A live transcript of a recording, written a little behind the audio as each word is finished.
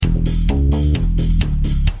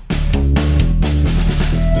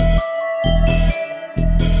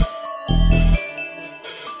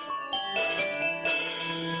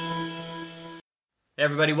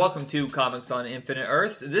everybody, welcome to Comics on Infinite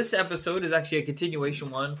Earths. This episode is actually a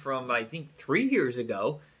continuation one from, I think, 3 years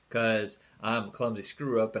ago, because I'm a clumsy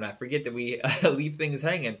screw-up and I forget that we leave things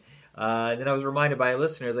hanging. Then I was reminded by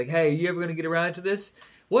listeners, like, hey, you ever going to get around to this?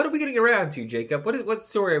 What are we going to get around to, Jacob? What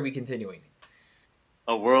story are we continuing?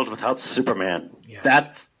 A World Without Superman.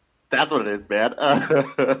 Yes. That's what it is, man.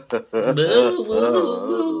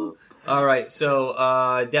 All right,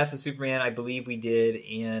 so Death of Superman, I believe we did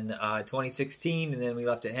in 2016, and then we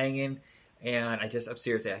left it hanging, and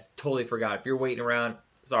seriously, I totally forgot. If you're waiting around,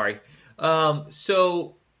 sorry.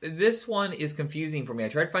 So this one is confusing for me. I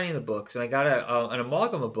tried finding the books, and I got an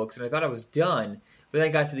amalgam of books, and I thought I was done, but then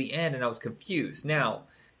I got to the end, and I was confused. Now,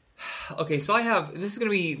 okay, so this is going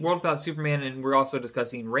to be World Without Superman, and we're also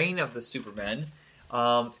discussing Reign of the Supermen,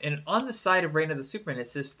 and on the side of Reign of the Superman, it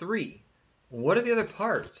says 3. What are the other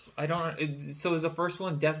parts? So is the first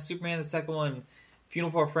one Death of Superman, the second one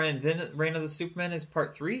Funeral for a Friend, then Reign of the Superman is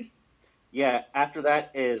part 3? Yeah, after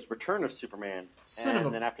that is Return of Superman.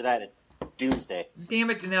 Then after that it's Doomsday. Damn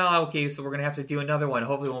it, now, okay, so we're going to have to do another one.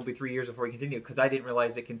 Hopefully it won't be 3 years before we continue, because I didn't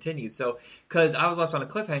realize it continues. So, because I was left on a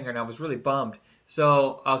cliffhanger and I was really bummed.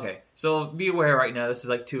 So, okay, so be aware right now, this is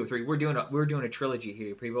like 2 or 3. We're doing a trilogy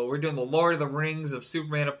here, people. We're doing the Lord of the Rings of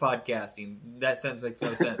Superman of podcasting. That sentence makes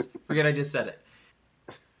no sense. Forget I just said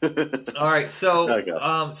it. All right, so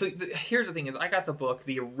here's the thing: is I got the book,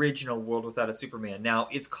 the original World Without a Superman. Now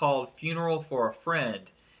it's called Funeral for a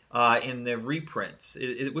Friend in the reprints.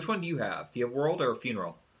 Which one do you have? Do you have World or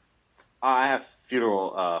Funeral? I have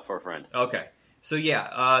Funeral for a Friend. Okay, so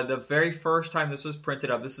yeah, the very first time this was printed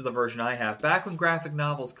up, this is the version I have. Back when graphic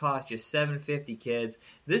novels cost you $7.50, kids,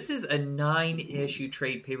 this is a 9-issue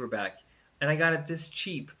trade paperback, and I got it this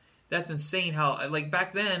cheap. That's insane. How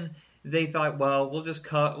back then. They thought, well, we'll just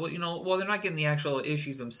cut, they're not getting the actual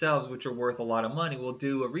issues themselves, which are worth a lot of money. We'll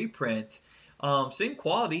do a reprint. Same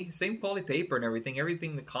quality paper and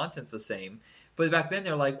everything. The content's the same. But back then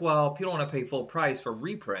they're like, well, people don't want to pay full price for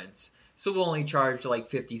reprints, so we'll only charge like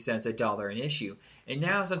 50 cents, $1 an issue. And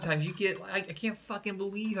now sometimes you get, I can't fucking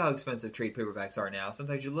believe how expensive trade paperbacks are now.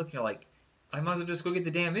 Sometimes you look and you're like, I might as well just go get the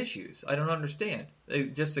damn issues. I don't understand.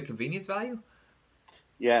 Just the convenience value?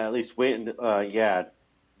 Yeah, at least waiting, yeah.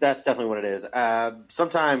 That's definitely what it is.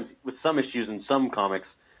 Sometimes with some issues in some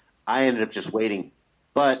comics, I ended up just waiting.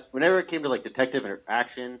 But whenever it came to like Detective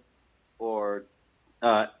Action or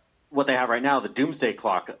what they have right now, the Doomsday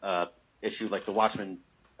Clock issue, like the Watchmen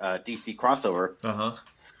DC crossover,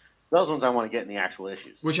 those ones I want to get in the actual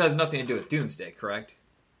issues. Which has nothing to do with Doomsday, correct?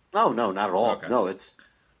 No, not at all. Okay. No, it's...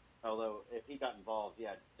 Although, if he got involved,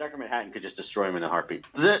 yeah, Dr. Manhattan could just destroy him in a heartbeat.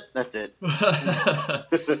 That's it.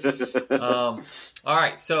 All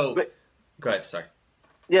right, so... go ahead, sorry.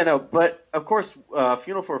 Yeah, no, but, of course,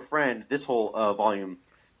 Funeral for a Friend, this whole volume,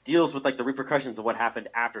 deals with, like, the repercussions of what happened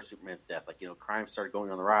after Superman's death. Like, crime started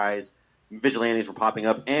going on the rise, vigilantes were popping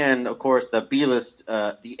up, and, of course, the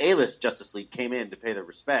A-list Justice League came in to pay their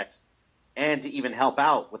respects, and to even help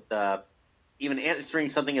out with even answering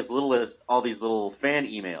something as little as all these little fan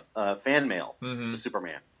mail to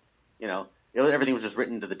Superman. Everything was just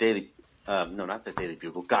written to the Daily, no, not the Daily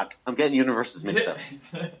Bugle. God, I'm getting universes mixed up.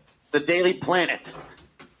 The Daily Planet.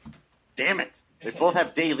 Damn it. They both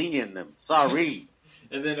have daily in them. Sorry.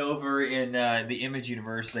 And then over in the Image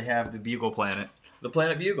universe, they have the Bugle Planet. The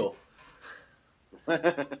Planet Bugle.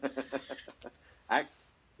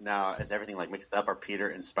 Now, is everything like mixed up? Are Peter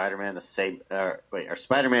and Spider-Man the same? Are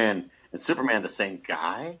Spider-Man and Superman the same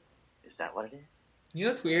guy? Is that what it is? You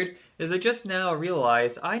know what's weird? Is I just now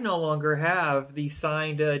realized I no longer have the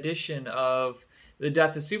signed edition of The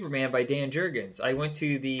Death of Superman by Dan Jurgens. I went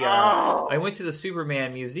to the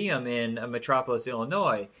Superman Museum in Metropolis,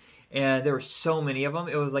 Illinois, and there were so many of them.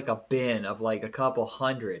 It was like a bin of like a couple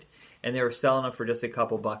hundred, and they were selling them for just a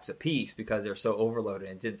couple bucks a piece because they're so overloaded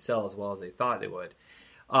and didn't sell as well as they thought they would.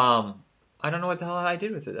 I don't know what the hell I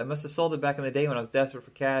did with it. I must have sold it back in the day when I was desperate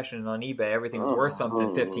for cash, and on eBay everything was worth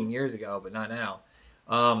something 15 years ago, but not now.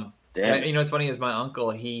 Damn. What's funny is my uncle,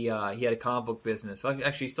 he had a comic book business. Well,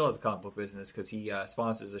 actually, he still has a comic book business because he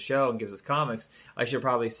sponsors the show and gives us comics. I should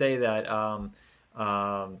probably say that. Oh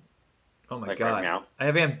my like god, right now? I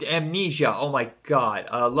have amnesia. Oh my god,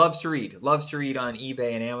 loves to read on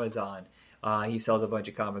eBay and Amazon. He sells a bunch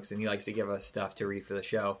of comics and he likes to give us stuff to read for the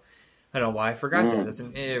show. I don't know why I forgot that. That's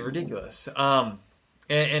ridiculous. And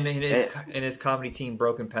in his comedy team,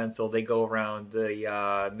 Broken Pencil, they go around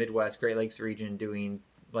the Midwest, Great Lakes region doing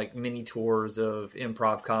like mini tours of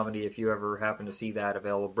improv comedy. If you ever happen to see that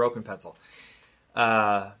available, Broken Pencil.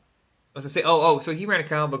 was gonna say, oh, so he ran a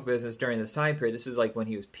comic book business during this time period. This is like when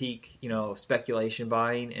he was peak, speculation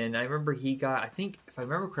buying. And I remember he got, I think, if I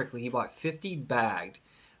remember correctly, he bought 50 bagged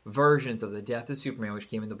versions of the Death of Superman, which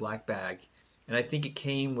came in the black bag. And I think it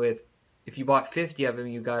came with, if you bought 50 of them,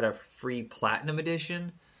 you got a free platinum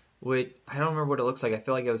edition. Which I don't remember what it looks like. I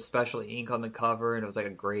feel like it was special ink on the cover, and it was like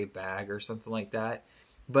a gray bag or something like that.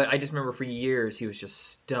 But I just remember for years he was just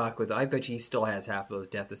stuck with it. I bet you he still has half of those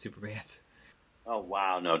Death of Supermans. Oh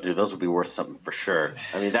wow, no, dude, those would be worth something for sure.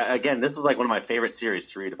 I mean, that again, this was like one of my favorite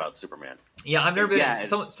series to read about Superman. Yeah, I've never been. Yeah,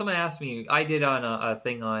 Someone asked me. I did on a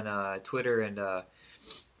thing on Twitter and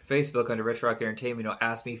Facebook under Retro Rock Entertainment.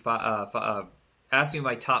 Asked me asked me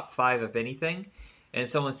my top 5 of anything, and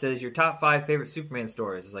someone says your top 5 favorite Superman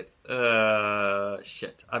stories. It's like,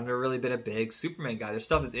 shit. I've never really been a big Superman guy. There's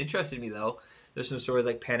stuff that's interested me though. There's some stories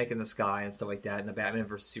like Panic in the Sky and stuff like that, and the Batman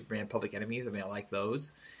vs Superman Public Enemies. I mean, I like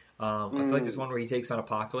those. I feel like there's one where he takes on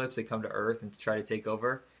Apocalypse. They come to Earth and try to take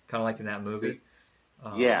over, kind of like in that movie.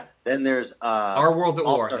 Yeah. Then there's Our World's at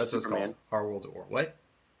War. All-Star That's what it's Superman. called. Our World's at War. What?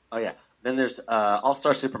 Oh yeah. Then there's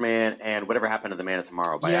All-Star Superman and Whatever Happened to the Man of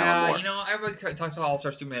Tomorrow by Alan Moore. Everybody talks about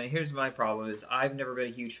All-Star Superman. And here's my problem: is I've never been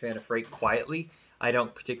a huge fan of Frank Quietly. I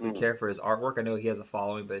don't particularly care for his artwork. I know he has a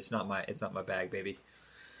following, but it's not my bag, baby.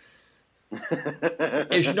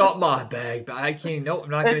 It's not my bag, but I can't. Nope,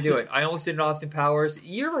 I'm not going to do it. I almost did an Austin Powers.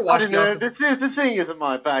 You ever watch the singing isn't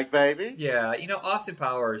my bag, baby. Yeah, Austin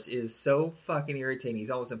Powers is so fucking irritating.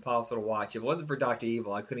 He's almost impossible to watch. If it wasn't for Dr.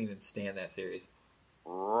 Evil, I couldn't even stand that series.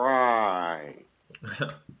 Right.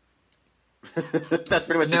 That's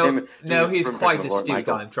pretty much No, he's quite astute.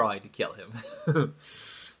 I'm trying to kill him.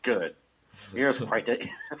 Good. You're quite.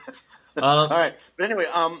 All right, but anyway,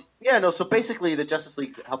 so basically the Justice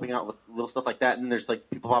League's helping out with little stuff like that, and then there's like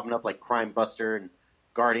people popping up like Crime Buster and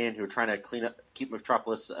Guardian who are trying to keep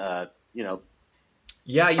Metropolis,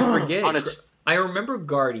 Yeah, you forget. I remember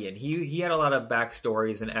Guardian. He had a lot of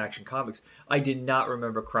backstories in Action Comics. I did not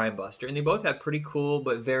remember Crime Buster, and they both had pretty cool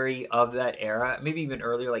but very of that era, maybe even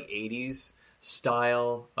earlier, like 80s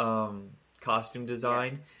style costume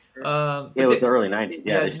design. It was the early 90s.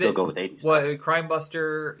 Yeah, they still go with 80s. Well, Crime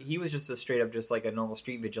Buster, he was just just like a normal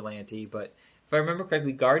street vigilante. But if I remember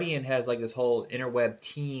correctly, Guardian has like this whole interweb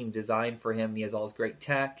team designed for him. He has all this great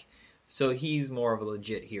tech. So he's more of a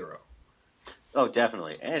legit hero. Oh,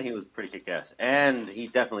 definitely. And he was pretty kick-ass. And he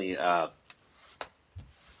definitely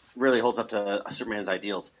really holds up to Superman's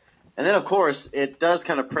ideals. And then, of course, it does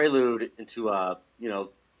kind of prelude into,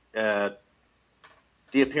 the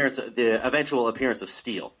eventual appearance of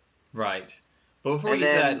Steel. Right. But before we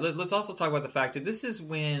get to that, let's also talk about the fact that this is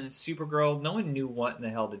when Supergirl, no one knew what in the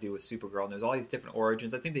hell to do with Supergirl, and there's all these different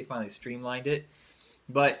origins. I think they finally streamlined it.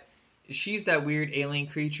 But she's that weird alien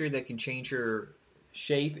creature that can change her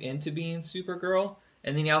shape into being Supergirl.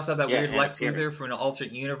 And then you also have that weird Lex Luthor from an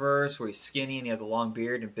alternate universe where he's skinny and he has a long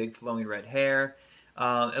beard and big flowing red hair.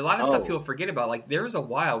 A lot of stuff people forget about. Like, there was a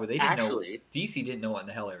while where they didn't know, DC didn't know what in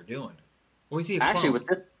the hell they were doing. Or was he a clone? Actually, with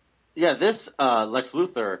this Lex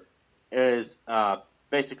Luthor is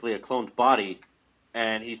basically a cloned body,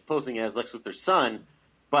 and he's posing as Lex Luthor's son,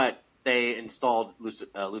 but they installed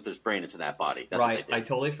Luthor's brain into that body. That's right. What they did. I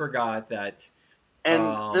totally forgot that.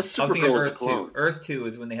 And this I was thinking Supergirl Earth 2. Earth 2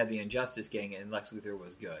 is when they had the Injustice Gang, and Lex Luthor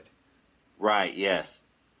was good. Right. Yes.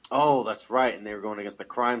 Oh, that's right. And they were going against the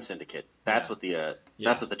Crime Syndicate. That's what the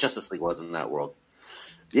Justice League was in that world.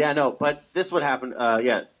 Yeah, no, but this would happen.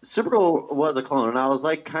 Supergirl was a clone, and I was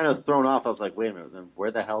like kind of thrown off. I was like, wait a minute,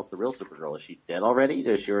 where the hell's the real Supergirl? Is she dead already?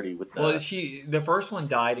 Is she already with the... Well, the first one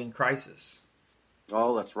died in Crisis.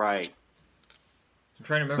 Oh, that's right. I'm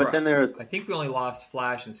trying to remember. But then I think we only lost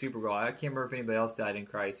Flash and Supergirl. I can't remember if anybody else died in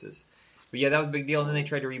Crisis. But yeah, that was a big deal. And then they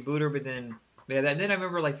tried to reboot her, but then and then I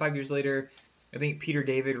remember like 5 years later, I think Peter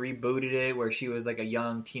David rebooted it where she was like a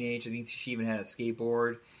young teenager. I think she even had a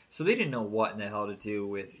skateboard. So they didn't know what in the hell to do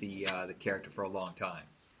with the character for a long time.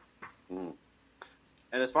 Mm.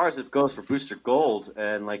 And as far as it goes for Booster Gold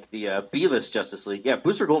and like the B-list Justice League,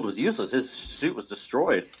 Booster Gold was useless. His suit was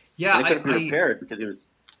destroyed. Yeah, and he couldn't be repaired because he was.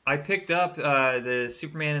 I picked up the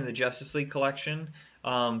Superman and the Justice League collection,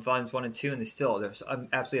 volumes 1 and 2, and they're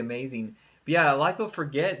absolutely amazing. But yeah, a lot of people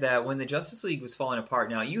forget that when the Justice League was falling apart.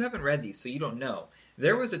 Now, you haven't read these, so you don't know.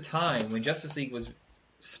 There was a time when Justice League was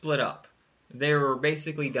split up. They were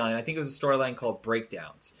basically done. I think it was a storyline called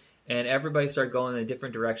Breakdowns. And everybody started going in a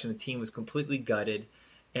different direction. The team was completely gutted.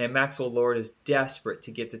 And Maxwell Lord is desperate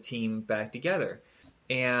to get the team back together.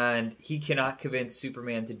 And he cannot convince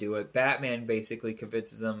Superman to do it. Batman basically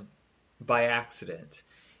convinces him by accident.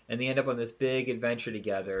 And they end up on this big adventure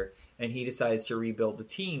together. And he decides to rebuild the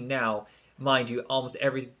team. Now, mind you, almost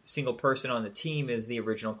every single person on the team is the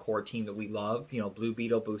original core team that we love. You know, Blue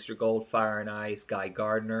Beetle, Booster Gold, Fire and Ice, Guy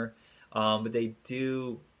Gardner. But they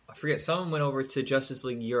do, I forget, someone went over to Justice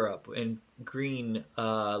League Europe, and Green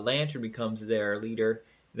Lantern becomes their leader,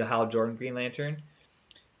 the Hal Jordan Green Lantern.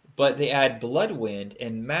 But they add Bloodwind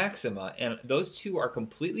and Maxima, and those two are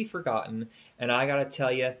completely forgotten. And I gotta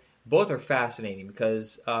tell you, both are fascinating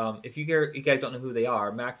because if you guys don't know who they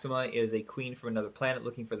are, Maxima is a queen from another planet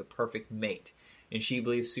looking for the perfect mate, and she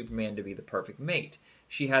believes Superman to be the perfect mate.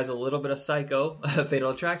 She has a little bit of psycho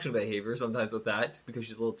fatal attraction behavior sometimes with that because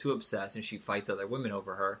she's a little too obsessed and she fights other women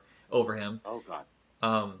over him. Oh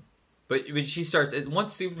God. But she starts,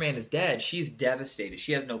 once Superman is dead, she's devastated.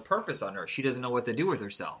 She has no purpose on Earth. She doesn't know what to do with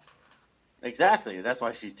herself. Exactly. That's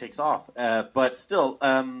why she takes off. But still,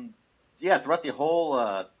 throughout the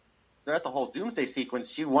whole Doomsday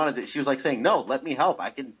sequence, she was like saying, "No, let me help. I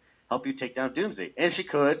can help you take down Doomsday," and she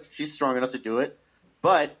could. She's strong enough to do it.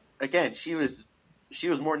 But again, she was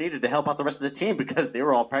more needed to help out the rest of the team because they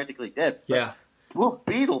were all practically dead. But yeah. Blue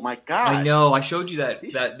Beetle, my God! I know. I showed you that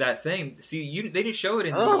thing. See, they didn't show it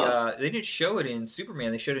in they didn't show it in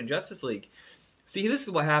Superman. They showed it in Justice League. See, this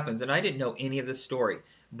is what happens, and I didn't know any of this story.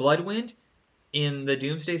 Bloodwind in the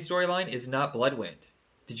Doomsday storyline is not Bloodwind.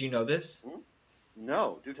 Did you know this?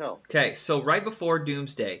 No, do tell. Okay, so right before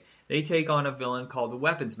Doomsday, they take on a villain called the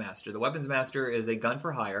Weapons Master. The Weapons Master is a gun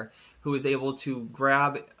for hire who is able to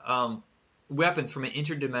grab weapons from an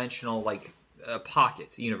interdimensional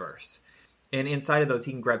pocket universe. And inside of those,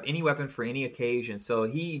 he can grab any weapon for any occasion. So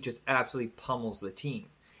he just absolutely pummels the team.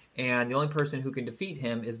 And the only person who can defeat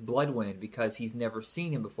him is Bloodwind because he's never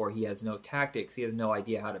seen him before. He has no tactics. He has no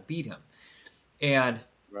idea how to beat him. And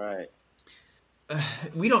right.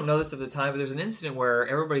 We don't know this at the time, but there's an incident where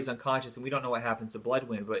everybody's unconscious and we don't know what happens to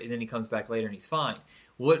Bloodwind, but then he comes back later and he's fine.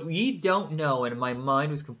 What we don't know, and my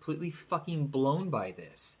mind was completely fucking blown by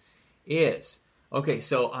this, is... Okay,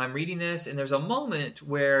 so I'm reading this, and there's a moment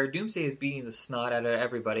where Doomsday is beating the snot out of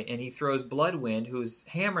everybody, and he throws Bloodwind, who's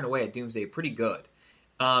hammering away at Doomsday pretty good.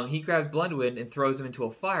 He grabs Bloodwind and throws him into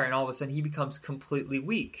a fire, and all of a sudden he becomes completely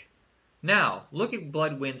weak. Now, look at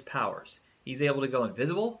Bloodwind's powers. He's able to go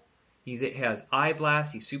invisible, he has eye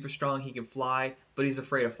blast, he's super strong, he can fly, but he's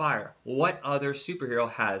afraid of fire. What other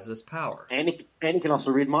superhero has this power? And he can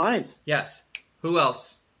also read minds. Yes. Who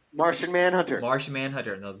else? Martian Manhunter. Martian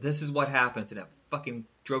Manhunter. Now, this is what happens, and it fucking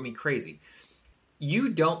drove me crazy. You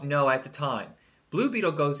don't know at the time. Blue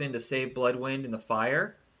Beetle goes in to save Bloodwind in the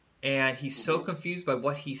fire, and he's so confused by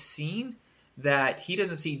what he's seen that he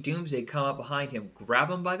doesn't see Doomsday come up behind him, grab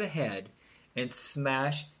him by the head, and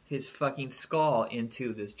smash his fucking skull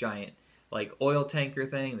into this giant oil tanker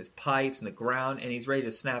thing, there's pipes in the ground, and he's ready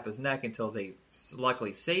to snap his neck until they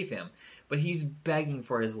luckily save him. But he's begging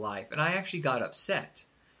for his life, and I actually got upset.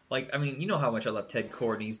 You know how much I love Ted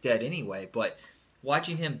Kord, and he's dead anyway, but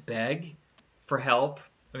watching him beg for help,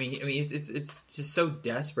 it's just so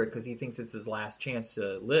desperate because he thinks it's his last chance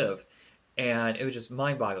to live, and it was just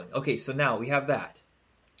mind-boggling. Okay, so now we have that.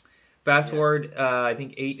 Fast forward, I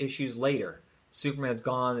think 8 issues later, Superman's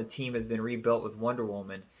gone, the team has been rebuilt with Wonder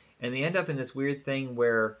Woman, and they end up in this weird thing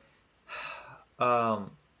where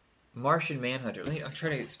Martian Manhunter, I'm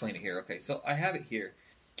trying to explain it here. Okay, so I have it here.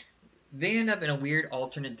 They end up in a weird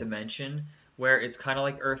alternate dimension where it's kind of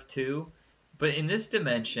like Earth 2, but in this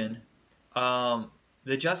dimension,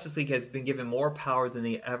 the Justice League has been given more power than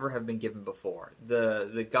they ever have been given before.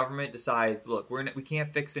 The government decides, look, we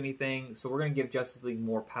can't fix anything, so we're going to give Justice League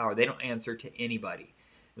more power. They don't answer to anybody.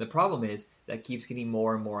 And the problem is that keeps getting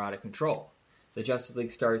more and more out of control. The Justice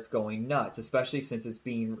League starts going nuts, especially since it's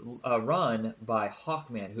being run by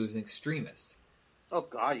Hawkman, who's an extremist. Oh,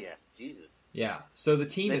 God, yes. Jesus. Yeah. So the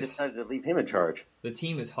team They decided to leave him in charge. The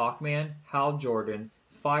team is Hawkman, Hal Jordan,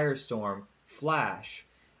 Firestorm, Flash,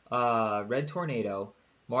 Red Tornado,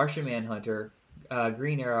 Martian Manhunter,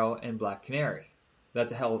 Green Arrow, and Black Canary.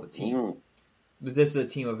 That's a hell of a team. But this is a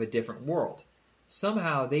team of a different world.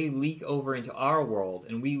 Somehow they leak over into our world,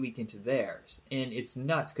 and we leak into theirs. And it's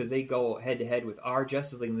nuts because they go head-to-head with our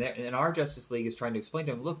Justice League, and our Justice League is trying to explain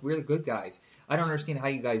to them, look, we're the good guys. I don't understand how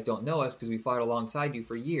you guys don't know us because we fought alongside you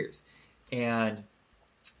for years. And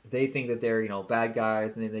they think that they're, bad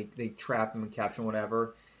guys, and then they trap them and capture them,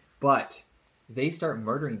 whatever. But they start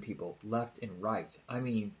murdering people left and right.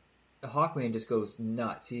 Hawkman just goes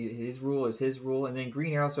nuts. His rule is his rule, and then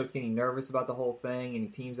Green Arrow starts getting nervous about the whole thing, and he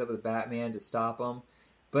teams up with Batman to stop him.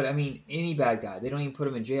 But, any bad guy, they don't even put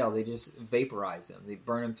him in jail. They just vaporize him. They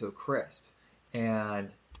burn him to a crisp.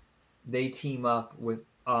 And they team up with,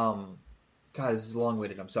 God, this is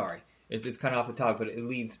long-winded, I'm sorry. It's kind of off the top, but it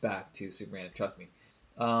leads back to Superman, trust me.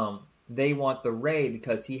 they want the Ray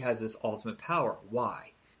because he has this ultimate power.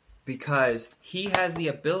 Why? Because he has the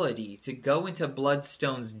ability to go into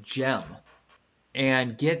Bloodstone's gem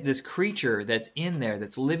and get this creature that's in there,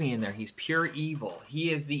 that's living in there. He's pure evil.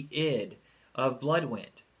 He is the id of Bloodwind.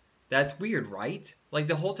 That's weird, right? Like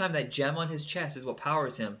the whole time that gem on his chest is what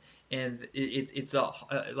powers him, and it's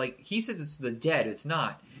like he says it's the dead. It's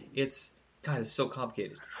not. It's God. It's so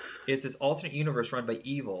complicated. It's this alternate universe run by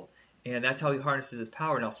evil, and that's how he harnesses his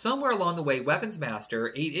power. Now, somewhere along the way, Weapons Master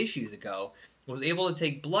 8 issues ago was able to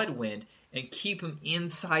take Bloodwind and keep him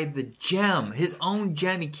inside the gem, his own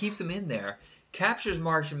gem. He keeps him in there, captures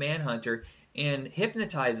Martian Manhunter, and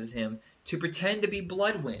hypnotizes him to pretend to be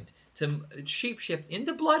Bloodwind, to shapeshift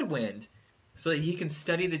into Bloodwind so that he can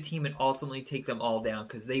study the team and ultimately take them all down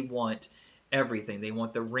because they want everything. They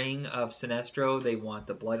want the ring of Sinestro. They want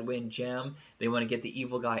the Bloodwind gem. They want to get the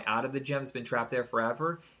evil guy out of the gem. It's been trapped there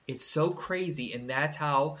forever. It's so crazy, and that's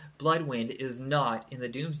how Bloodwind is not in the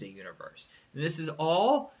Doomsday universe. And this is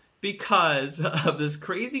all because of this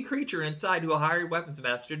crazy creature inside who hired Weapons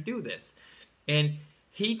Master to do this. And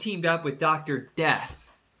he teamed up with Dr. Death.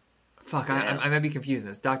 Fuck, Yeah. I might be confusing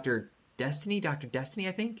this. Dr. Destiny,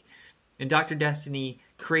 I think? And Dr. Destiny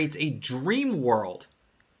creates a dream world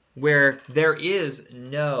where there is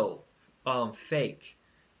no fake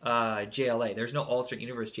JLA. There's no alternate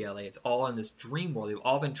universe JLA. It's all in this dream world. They've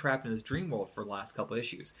all been trapped in this dream world for the last couple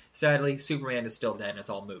issues. Sadly, Superman is still dead, and it's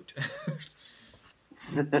all moot.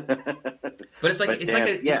 But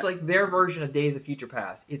it's like their version of Days of Future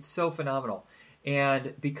Past. It's so phenomenal.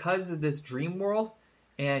 And because of this dream world,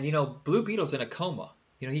 and Blue Beetle's in a coma.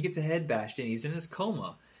 He gets a head bashed in. He's in this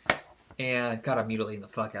coma. And God, I'm mutilating the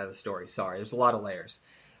fuck out of the story. Sorry, there's a lot of layers.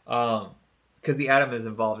 Because the Atom is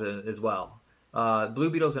involved in it as well.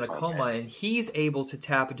 Blue Beetle's in a coma, and he's able to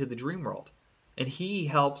tap into the dream world. And he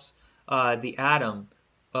helps the Atom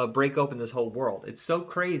break open this whole world. It's so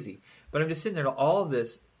crazy. But I'm just sitting there, all of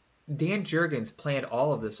this, Dan Jurgens planned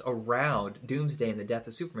all of this around Doomsday and the death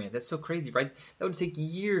of Superman. That's so crazy, right? That would take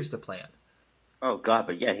years to plan. Oh, God,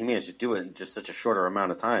 but yeah, he managed to do it in just such a shorter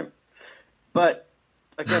amount of time. But,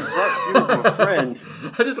 again, Funeral for a Friend...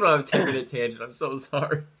 I just want to have a 10-minute tangent. I'm so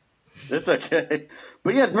sorry. It's okay.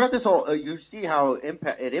 But yeah, throughout this whole... you see how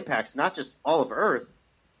it impacts not just all of Earth,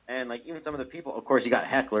 and, like, even some of the people... Of course, you got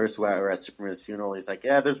hecklers who were at Superman's funeral. He's like,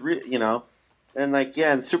 yeah, there's... And, like,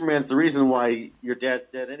 yeah, and Superman's the reason why your dad's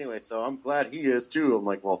dead anyway, so I'm glad he is, too. I'm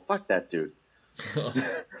like, well, fuck that dude.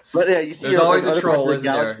 But yeah, you see, there's always a other parts of troll, the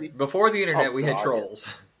isn't galaxy. there? Before the internet, Oh, we had God,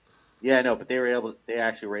 trolls. Yeah, no, but they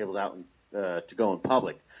actually were able to go in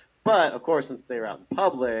public. But of course, since they were out in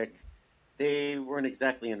public, they weren't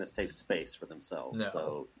exactly in a safe space for themselves. No.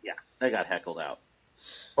 So yeah, they got heckled out,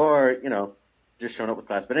 or just showing up with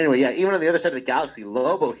class. But anyway, yeah, even on the other side of the galaxy,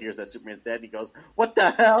 Lobo hears that Superman's dead, and he goes, "What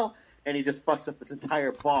the hell?" And he just fucks up this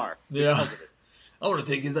entire bar. Yeah, I want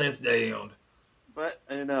to take his ass down. But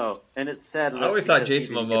I know, and it's sad. I always thought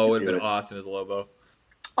Jason Momoa would have been awesome as Lobo.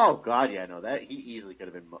 Oh God, yeah, no, that he easily could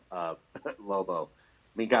have been Lobo.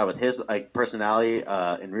 I mean, God, with his personality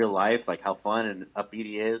in real life, like how fun and upbeat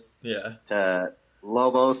he is. Yeah. To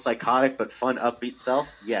Lobo's psychotic but fun, upbeat self.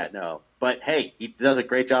 Yeah, no. But hey, he does a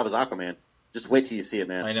great job as Aquaman. Just wait till you see it,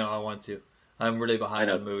 man. I know, I want to. I'm really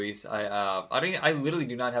behind on movies. I literally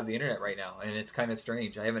do not have the internet right now, and it's kind of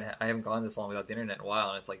strange. I haven't gone this long without the internet in a while,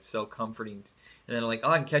 and it's like so comforting. And then I'm like, oh,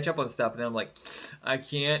 I can catch up on stuff, and then I'm like, I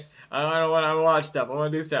can't. I don't want to watch stuff. I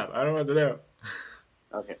want to do stuff. I don't know what to do.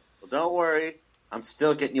 Okay. Well, don't worry. I'm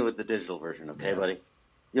still getting you with the digital version, okay, buddy?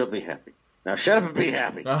 You'll be happy. Now shut up and be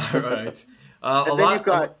happy. All right.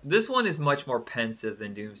 This one is much more pensive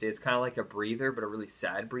than Doomsday. It's kind of like a breather, but a really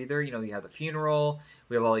sad breather. You have the funeral.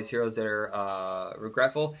 We have all these heroes that are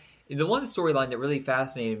regretful. The one storyline that really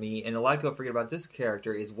fascinated me, and a lot of people forget about this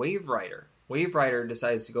character, is Wave Rider. Wave Rider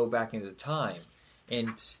decides to go back into time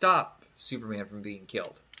and stop Superman from being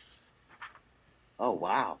killed. Oh,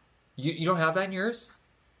 wow. You don't have that in yours?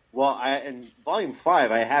 Well, in Volume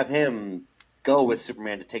 5, I have him go with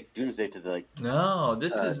Superman to take Doomsday to the... No,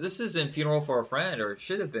 this is in Funeral for a Friend, or it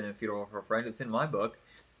should have been in Funeral for a Friend. It's in my book.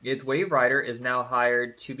 It's Wave Rider is now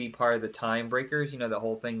hired to be part of the Time Breakers. The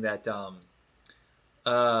whole thing that...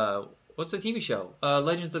 what's the TV show?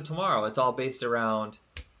 Legends of Tomorrow. It's all based around...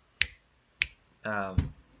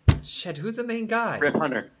 who's the main guy? Rip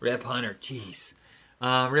Hunter. Rip Hunter, jeez.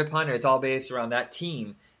 Rip Hunter, it's all based around that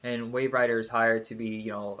team. And Wave Rider is hired to be,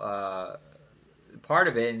 part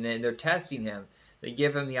of it, and they're testing him. They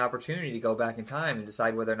give him the opportunity to go back in time and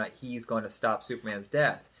decide whether or not he's going to stop Superman's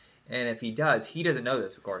death. And if he does, he doesn't know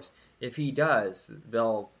this, of course. If he does,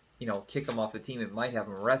 they'll, kick him off the team and might have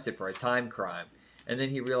him arrested for a time crime. And then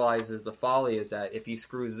he realizes the folly is that if he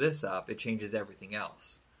screws this up, it changes everything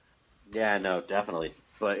else. Yeah, no, definitely.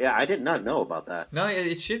 But yeah, I did not know about that. No,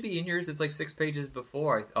 it should be in yours. It's like 6 pages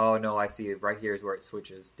before. Oh no, I see it. Right here is where it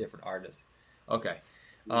switches different artists. Okay.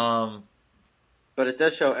 Um, But it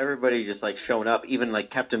does show everybody just like showing up, even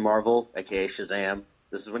like Captain Marvel, aka Shazam.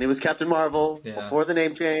 This is when he was Captain Marvel Yeah. before the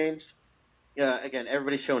name changed. Yeah, again,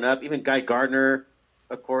 everybody's showing up. Even Guy Gardner,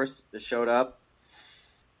 of course, just showed up.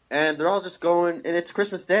 And they're all just going, and it's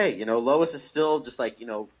Christmas Day. You know, Lois is still just like, you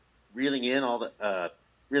know, reeling all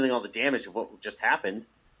the damage of what just happened.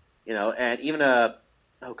 You know, and even oh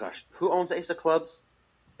gosh, who owns Ace of Clubs?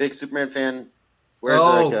 Big Superman fan.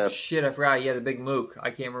 Where's shit, I forgot. Yeah, the big mook. I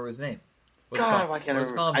can't remember his name. God, why can't I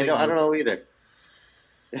What's remember? called I Big don't Mook? know either.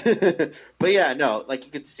 But yeah, no, like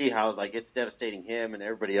you could see how like it's devastating him and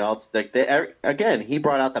everybody else. Like again, he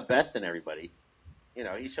brought out the best in everybody. You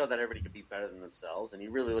know, he showed that everybody could be better than themselves, and he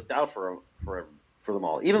really looked out for them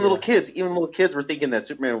all. Even little kids were thinking that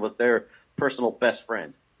Superman was their personal best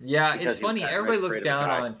friend. Yeah, Because it's he was funny. that Everybody great looks of a down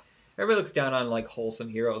guy. on everybody looks down on like wholesome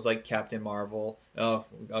heroes like Captain Marvel. Oh,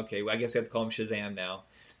 okay. I guess we have to call him Shazam now.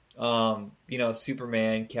 You know,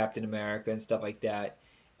 Superman, Captain America, and stuff like that.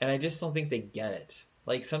 And I just don't think they get it.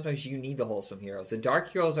 Like sometimes you need the wholesome heroes. The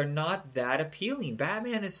dark heroes are not that appealing.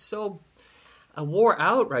 Batman is so wore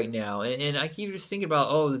out right now, and I keep just thinking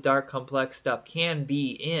about the dark complex stuff can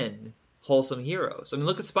be in wholesome heroes. I mean,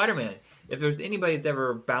 look at Spider-Man. If there's anybody that's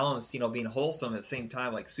ever balanced, you know, being wholesome at the same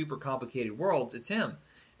time, like super complicated worlds, it's him.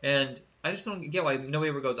 And I just don't get why nobody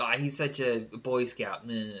ever goes, he's such a Boy Scout.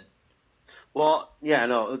 Nah. Well, yeah,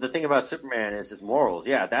 no. The thing about Superman is his morals.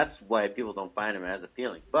 Yeah, that's why people don't find him as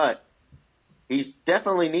appealing. But he's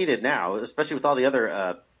definitely needed now, especially with all the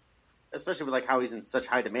other, especially with like how he's in such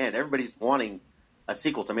high demand. Everybody's wanting a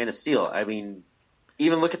sequel to Man of Steel. I mean,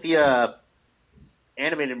 even look at the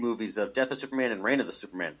animated movies of Death of Superman and Reign of the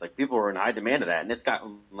Superman. It's like people are in high demand of that, and it's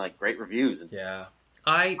gotten like great reviews. And Yeah.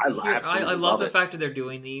 I absolutely love the it. fact that they're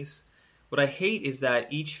doing these. What I hate is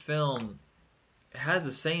that each film has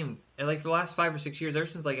the same, and like for the last 5 or 6 years, ever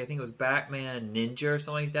since like I think it was Batman Ninja or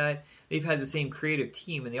something like that, they've had the same creative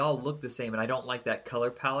team and they all look the same, and I don't like that color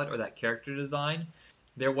palette or that character design.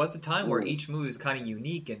 There was a time where each movie was kind of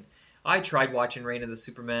unique, and I tried watching Reign of the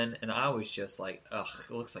Superman, and I was just like, ugh,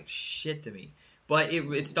 it looks like shit to me. But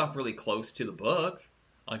it stuck really close to the book.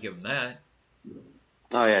 I'll give them that.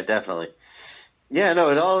 Oh yeah, definitely. Yeah, no,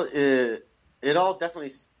 it all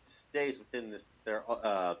definitely stays within this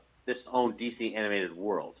own DC animated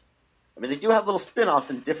world. I mean, they do have little spin-offs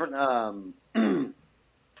in different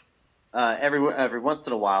every once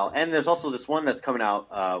in a while, and there's also this one that's coming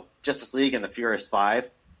out, Justice League and the Furious Five,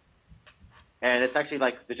 and it's actually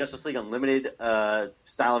like the Justice League Unlimited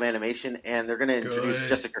style of animation, and they're going to introduce Good.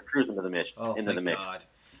 Jessica Cruz into the mix. God.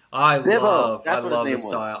 I Bibbo, that's what his love name the was.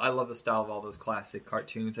 style. I love the style of all those classic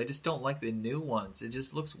cartoons. I just don't like the new ones. It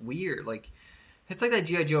just looks weird. Like it's like that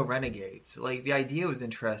G.I. Joe Renegades. Like the idea was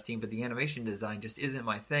interesting, but the animation design just isn't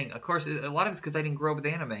my thing. Of course, a lot of it's because I didn't grow up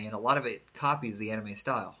with anime, and a lot of it copies the anime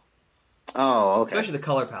style. Oh, okay. Especially the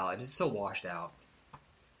color palette. It's so washed out.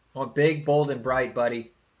 Well, big, bold, and bright,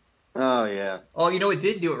 buddy. Oh yeah. Oh, you know what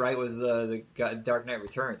did do it right was the Dark Knight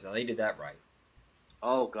Returns. Now they did that right.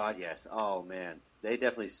 Oh god, yes. Oh man, they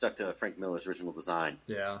definitely stuck to Frank Miller's original design.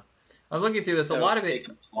 Yeah. I'm looking through this. A lot of it.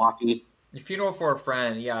 Blocky. Funeral for a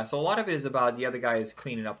Friend, yeah. So a lot of it is about the other guy is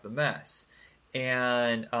cleaning up the mess.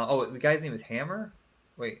 And, the guy's name is Hammer?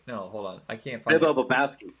 Wait, no, hold on. I can't find Bilbo it.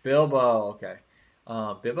 Bobowski. Bilbo, okay.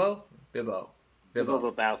 Bibbo? Bibbo.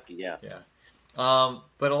 Bilbo Bobowski, yeah. Yeah.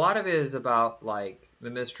 But a lot of it is about, like, the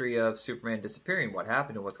mystery of Superman disappearing, what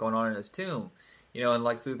happened and what's going on in his tomb. You know, and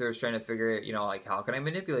Lex Luthor is trying to figure, you know, like, how can I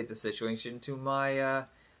manipulate the situation to my,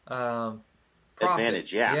 profit?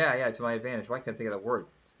 Advantage, yeah. Yeah, to my advantage. Why can't I think of that word?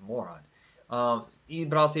 It's a moron.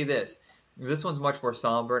 But I'll say this. This one's much more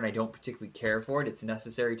somber, and I don't particularly care for it. It's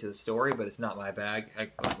necessary to the story, but it's not my bag. I'm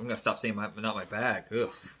going to stop saying not my bag. Ugh,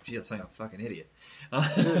 gee, I'm a fucking idiot. All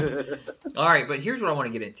right, but here's what I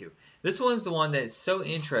want to get into. This one's the one that's so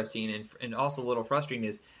interesting and also a little frustrating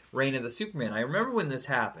is Reign of the Superman. I remember when this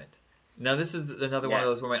happened. Now, this is another one of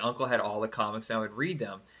those where my uncle had all the comics, and I would read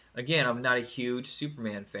them. Again, I'm not a huge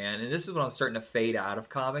Superman fan, and this is when I was starting to fade out of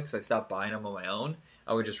comics. I stopped buying them on my own.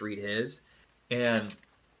 I would just read his. And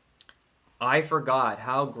I forgot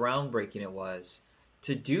how groundbreaking it was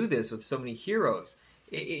to do this with so many heroes.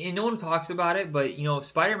 And no one talks about it, but, you know,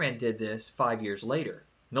 Spider-Man did this 5 years later.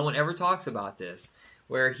 No one ever talks about this,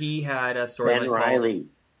 where he had a storyline Ben Reilly.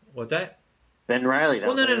 What's that? Ben Reilly.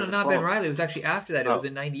 Well, no, not Ben Reilly. It was actually after that. It was Oh.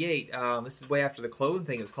 in '98. This is way after the clothing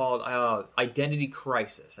thing. It was called Identity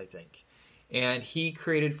Crisis, I think. And he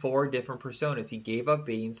created 4 different personas. He gave up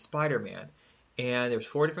being Spider-Man. And there's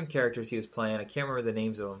 4 different characters he was playing. I can't remember the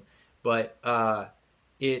names of them. But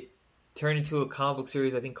it turned into a comic book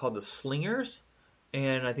series, I think, called The Slingers.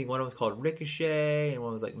 And I think one of them was called Ricochet, and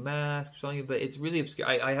one was like Mask or something. But it's really obscure.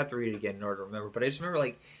 I have to read it again in order to remember. But I just remember,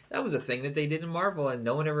 like, that was a thing that they did in Marvel, and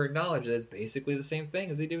no one ever acknowledged that it's basically the same thing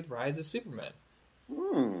as they did with Rise of Superman.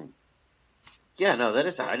 Yeah, no, that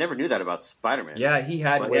is. I never knew that about Spider-Man. Yeah, he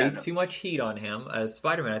had way too much heat on him as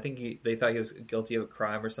Spider-Man. I think they thought he was guilty of a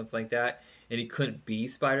crime or something like that, and he couldn't be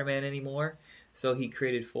Spider-Man anymore. So he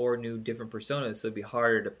created 4 new different personas, so it'd be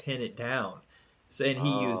harder to pin it down. So, and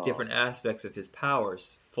he used different aspects of his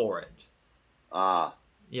powers for it.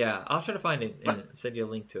 Yeah, I'll try to find it and send you a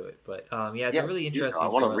link to it. But yeah, it's a really interesting. I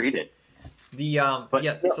want to read it.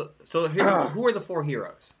 So here, who are the 4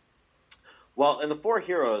 heroes? Well, in the 4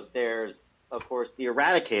 heroes, there's of course the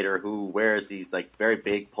Eradicator, who wears these like very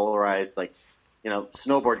big polarized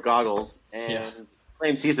snowboard goggles and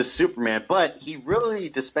claims he's the Superman, but he really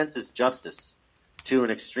dispenses justice to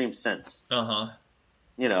an extreme sense.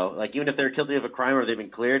 Like even if they're guilty of a crime or they've been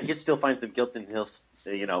cleared, he still finds them guilty and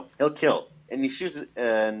he'll kill. And he chooses,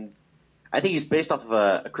 and I think he's based off of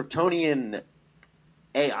a Kryptonian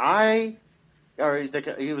AI, or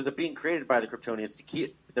he was a being created by the Kryptonians to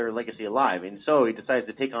keep their legacy alive. And so he decides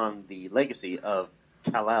to take on the legacy of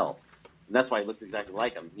Kal-El. And that's why he looks exactly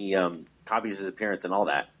like him. He copies his appearance and all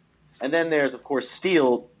that. And then there's, of course,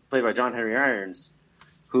 Steel, played by John Henry Irons,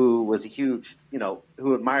 who was a huge,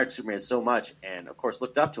 who admired Superman so much and, of course,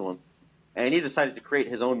 looked up to him. And he decided to create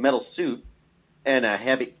his own metal suit and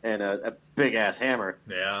a big-ass hammer.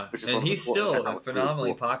 Yeah, and he's still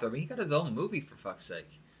phenomenally popular. I mean, he got his own movie, for fuck's sake.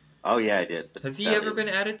 Oh, yeah, I did. Has he ever been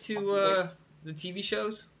added to the TV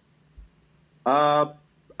shows? I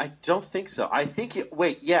don't think so. I think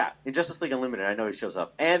in Justice League Unlimited, I know he shows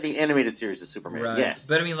up. And the animated series of Superman, right. Yes.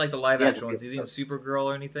 But I mean, like the live-action ones. Is he in Supergirl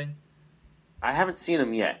or anything? I haven't seen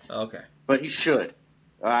him yet. Okay. But he should.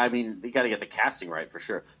 I mean, you got to get the casting right for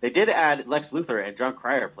sure. They did add Lex Luthor, and John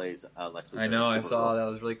Cryer plays Lex Luthor. I know, I saw that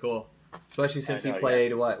was really cool. Especially since he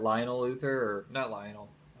played Lionel Luthor, or not Lionel.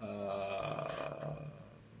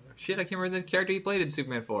 Shit, I can't remember the character he played in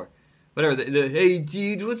Superman 4. Whatever. The hey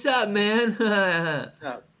dude, what's up, man?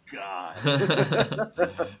 Oh God. I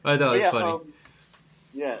thought it was funny.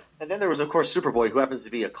 And then there was of course Superboy, who happens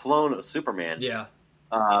to be a clone of Superman. Yeah.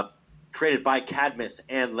 Created by Cadmus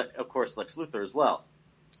and of course Lex Luthor as well.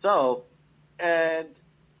 So, and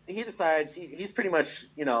he decides he's pretty much,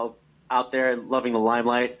 out there loving the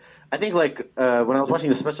limelight. I think when I was watching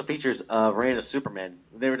the special features of Reign of Superman,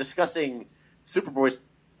 they were discussing Superboy's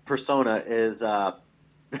persona is as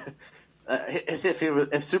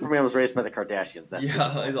if Superman was raised by the Kardashians. That's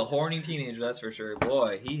he's a horny teenager, that's for sure.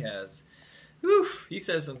 Boy, he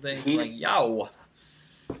says some things like, yow.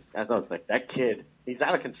 I thought it's like, that kid, he's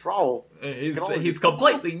out of control. He's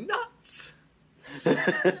completely nuts.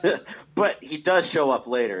 But he does show up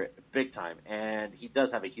later, big time, and he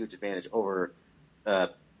does have a huge advantage over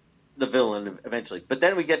the villain eventually. But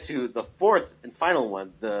then we get to the 4th and final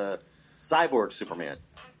one, the cyborg Superman.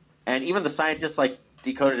 And even the scientists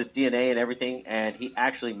decoded his DNA and everything, and he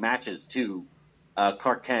actually matches to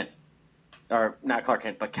Clark Kent. Or not Clark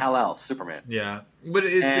Kent, but Kal-El, Superman. Yeah. But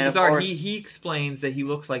it's bizarre. He explains that he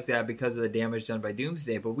looks like that because of the damage done by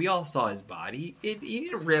Doomsday, but we all saw his body.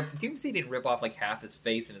 Doomsday didn't rip off half his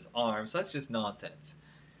face and his arms, so that's just nonsense.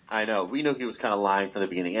 I know. We knew he was kind of lying from the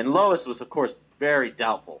beginning. And Lois was, of course, very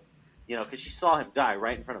doubtful, because she saw him die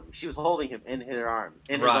right in front of him. She was holding him in her arm,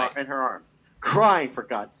 in her arm, crying for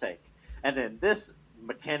God's sake. And then this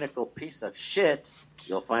mechanical piece of shit,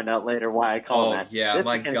 you'll find out later why I call him that. Yeah,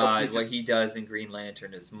 my God, what he does in Green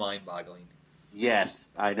Lantern is mind-boggling. Yes,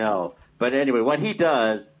 I know. But anyway, what he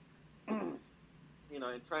does, in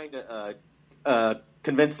trying to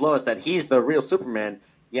convince Lois that he's the real Superman,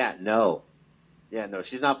 no,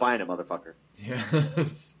 she's not buying it, motherfucker. Yeah.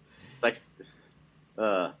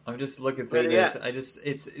 I'm just looking through this.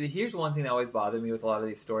 Here's one thing that always bothered me with a lot of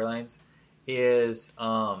these storylines is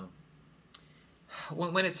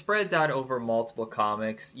when it spreads out over multiple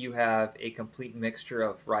comics, you have a complete mixture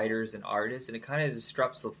of writers and artists, and it kind of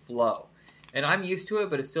disrupts the flow. And I'm used to it,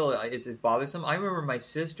 but it's bothersome. I remember my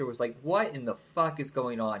sister was like, what in the fuck is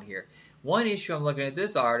going on here? One issue I'm looking at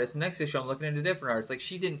this artist, the next issue I'm looking at a different artist.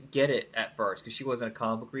 She didn't get it at first because she wasn't a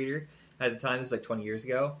comic book reader at the time. This is 20 years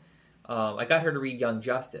ago. I got her to read Young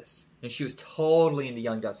Justice, and she was totally into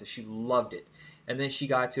Young Justice. She loved it. And then she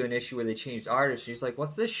got to an issue where they changed artists. She's like,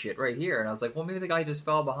 what's this shit right here? And I was like, well, maybe the guy just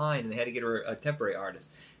fell behind and they had to get her a temporary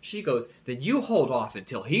artist. She goes, then you hold off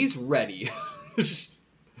until he's ready.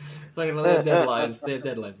 Like, no, they have deadlines. They have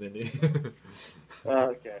deadlines, Mindy.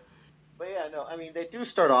 Okay. But yeah, no, I mean, they do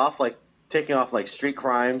start off like taking off like street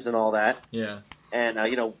crimes and all that, Yeah. and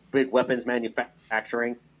big weapons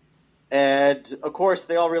manufacturing, and of course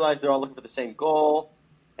they all realize they're all looking for the same goal,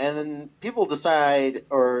 and then people decide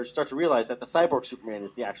or start to realize that the cyborg Superman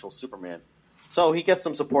is the actual Superman. So he gets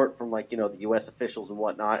some support from the U.S. officials and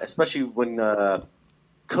whatnot, especially when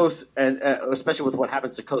Coast and especially with what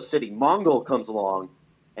happens to Coast City. Mongol comes along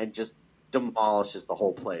and just demolishes the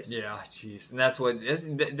whole place. Yeah, jeez, and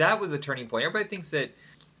that was a turning point. Everybody thinks that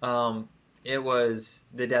it was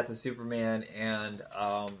the death of Superman and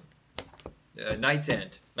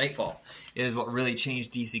Nightfall is what really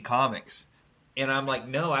changed DC Comics. And I'm like,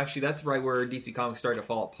 no, actually, that's right where DC Comics started to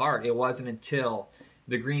fall apart. It wasn't until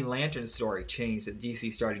the Green Lantern story changed that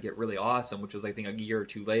DC started to get really awesome, which was, I think, a year or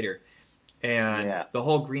two later. And the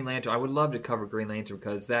whole Green Lantern, I would love to cover Green Lantern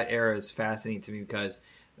because that era is fascinating to me because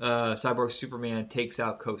Cyborg Superman takes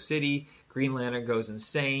out Coast City. Green Lantern goes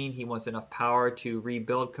insane. He wants enough power to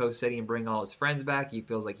rebuild Coast City and bring all his friends back. He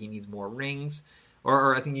feels like he needs more rings.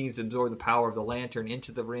 Or I think he needs to absorb the power of the Lantern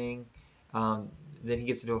into the ring. Then he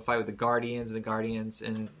gets into a fight with the Guardians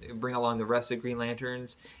and bring along the rest of the Green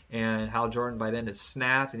Lanterns. And Hal Jordan by then is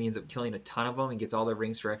snapped and he ends up killing a ton of them and gets all their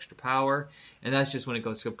rings for extra power. And that's just when it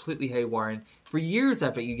goes completely haywire. And for years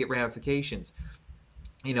after, you get ramifications.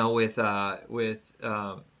 With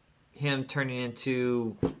him turning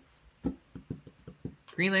into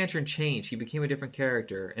Green Lantern changed. He became a different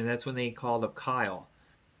character, and that's when they called up Kyle.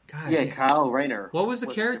 God, yeah, Kyle Rayner. What was the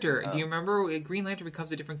character? Do you remember? Green Lantern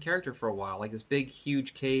becomes a different character for a while, like this big,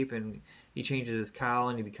 huge cape, and he changes his cowl,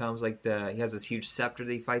 and he becomes he has this huge scepter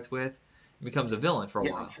that he fights with. He becomes a villain for a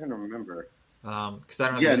while. I'm trying to remember. Because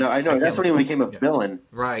I don't. Yeah, I know. That's when he became a villain.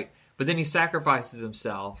 Right, but then he sacrifices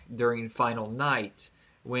himself during Final Night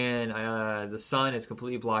when the sun is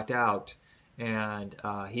completely blocked out, and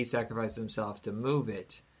he sacrifices himself to move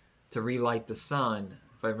it to relight the sun,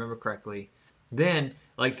 if I remember correctly. Then,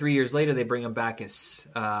 3 years later, they bring him back as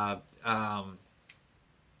the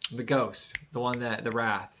Ghost, the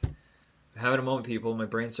Wrath. I'm having a moment, people. My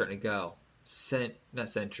brain's starting to go. Not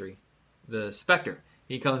Sentry, the Spectre.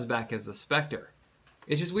 He comes back as the Spectre.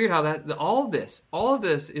 It's just weird how all of this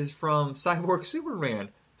is from Cyborg Superman.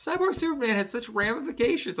 Cyborg Superman had such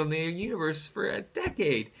ramifications on the universe for a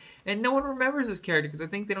decade, and no one remembers this character because I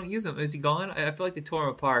think they don't use him. Is he gone? I feel like they tore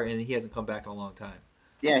him apart, and he hasn't come back in a long time.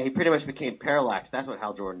 Yeah, he pretty much became Parallax. That's what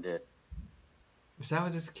Hal Jordan did. Is that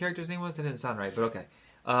what this character's name was? That didn't sound right, but okay.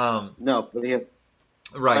 No, but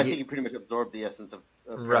right. I think he pretty much absorbed the essence of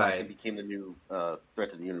Parallax and became the new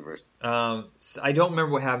threat to the universe. I don't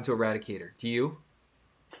remember what happened to Eradicator. Do you?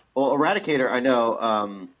 Well, Eradicator, I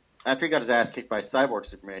know. After he got his ass kicked by Cyborg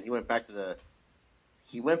Superman, he went back to the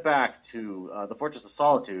Fortress of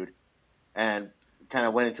Solitude, and kind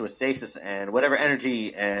of went into a stasis. And whatever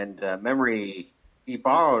energy and memory he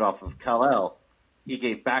borrowed off of Kal-El, he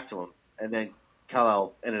gave back to him, and then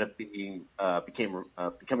Kal-El ended up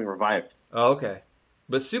becoming revived. Oh, okay.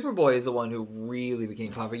 But Superboy is the one who really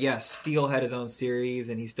became popular. Yes, Steel had his own series,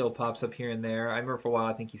 and he still pops up here and there. I remember for a while,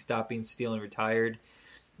 I think he stopped being Steel and retired,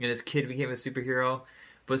 and his kid became a superhero.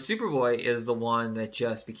 But Superboy is the one that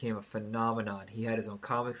just became a phenomenon. He had his own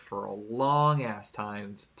comic for a long-ass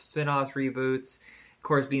time. Spin-offs, reboots. Of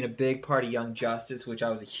course, being a big part of Young Justice, which I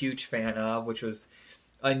was a huge fan of, which was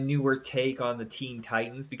a newer take on the Teen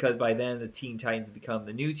Titans, because by then the Teen Titans become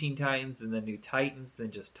the new Teen Titans, and the new Titans,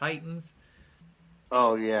 then just Titans.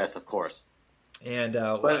 Oh, yes, of course. And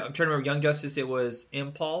I'm trying to remember Young Justice, it was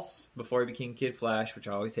Impulse before he became Kid Flash, which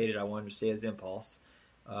I always hated. I wanted to stay as Impulse.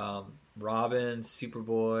 Robin,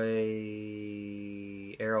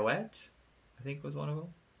 Superboy, Arrowette, I think was one of them.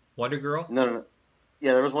 Wonder Girl? No.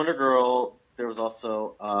 Yeah, there was Wonder Girl. There was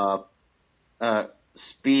also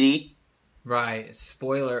Speedy. Right.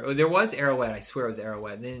 Spoiler. There was Arrowette. I swear it was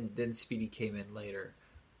Arrowette. And then Speedy came in later.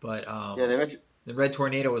 But the Red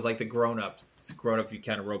Tornado was like the grown-up. It's a grown-up if you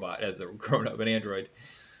count a robot as a grown-up, an android.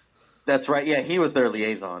 That's right. Yeah, he was their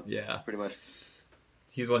liaison. Yeah. Pretty much.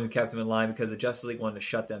 He's the one who kept them in line because the Justice League wanted to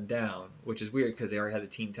shut them down, which is weird because they already had the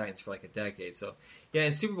Teen Titans for like a decade. So, yeah,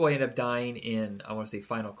 and Superboy ended up dying in, I want to say,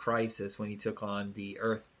 Final Crisis when he took on the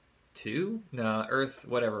Earth 2? No, Earth,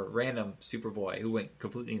 whatever, random Superboy who went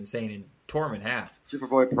completely insane and tore him in half.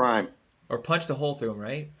 Superboy Prime. Or punched a hole through him,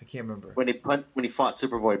 right? I can't remember. When he fought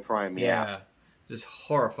Superboy Prime, yeah. Just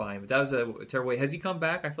horrifying. But that was a terrible way. Has he come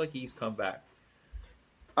back? I feel like he's come back.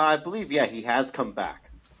 I believe, yeah, he has come back.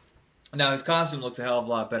 Now, his costume looks a hell of a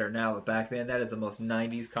lot better now, but back then, that is the most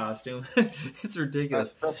 90s costume. It's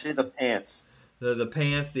ridiculous. Especially the pants. The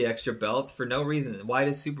pants, the extra belts for no reason. Why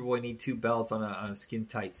does Superboy need 2 belts on a skin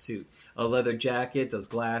tight suit? A leather jacket, those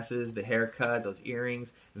glasses, the haircut, those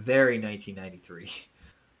earrings. Very 1993.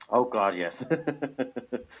 Oh God, yes.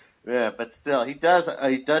 Yeah, but still, he does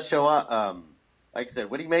show up. Like I said,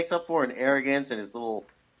 what he makes up for in arrogance and his little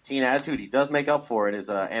teen attitude, he does make up for in his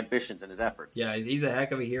ambitions and his efforts. Yeah, he's a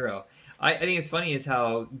heck of a hero. I think it's funny is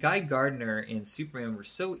how Guy Gardner and Superman were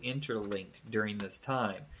so interlinked during this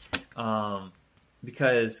time.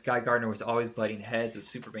 Because Guy Gardner was always butting heads with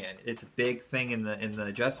Superman. It's a big thing in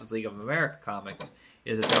the Justice League of America comics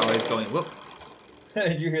is that they're always going, whoop.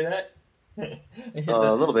 Did you hear that?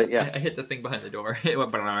 A little bit, yeah. I hit the thing behind the door. It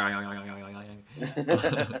went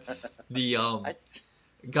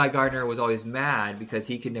Guy Gardner was always mad because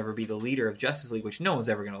he could never be the leader of Justice League, which no one's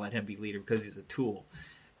ever going to let him be leader because he's a tool.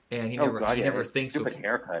 And he never thinks stupid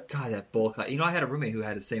haircut. God, that bowl cut. I had a roommate who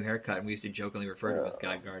had the same haircut, and we used to jokingly refer to him as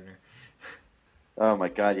Guy Gardner. Oh my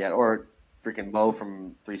God, yeah. Or freaking Mo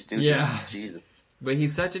from Three Stooges. Yeah. Jesus. But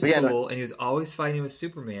he's such a tool, and he was always fighting with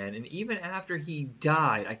Superman. And even after he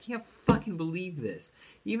died, I can't fucking believe this.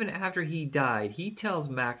 Even after he died, he tells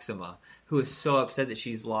Maxima, who is so upset that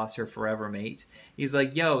she's lost her forever mate. He's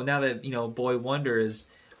like, "Yo, now that Boy Wonder is,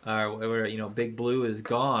 Big Blue is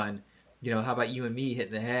gone, how about you and me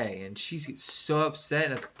hitting the hay?" And she's so upset,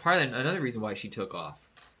 and that's part of another reason why she took off.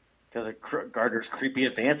 Because of Gardner's creepy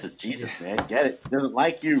advances. Jesus, man, get it. He doesn't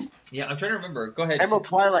like you. Yeah, I'm trying to remember. Go ahead. Emerald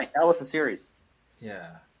Twilight. That was the series. Yeah.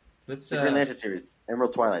 Let's, the Green Lantern series.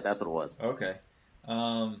 Emerald Twilight. That's what it was. Okay.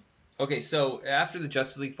 Okay, so after the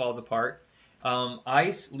Justice League falls apart,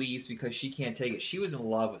 Ice leaves because she can't take it. She was in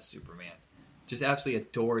love with Superman. Just absolutely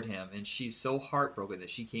adored him. And she's so heartbroken that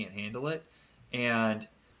she can't handle it. And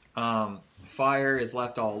Fire is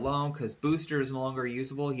left all alone because Booster is no longer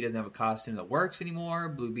usable. He doesn't have a costume that works anymore.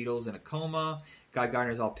 Blue Beetle's in a coma. Guy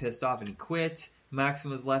Gardner's all pissed off and he quit.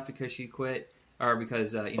 Maxima's left because she quit. Or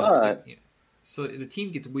because, so the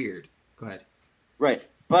team gets weird. Go ahead. Right.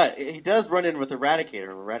 But he does run in with Eradicator,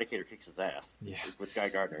 and Eradicator kicks his ass. Yeah. With Guy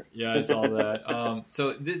Gardner. Yeah, I saw that.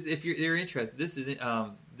 So if you're interested, this is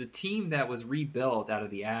the team that was rebuilt out of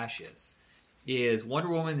the ashes. Is Wonder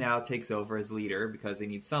Woman now takes over as leader because they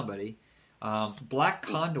need somebody. Black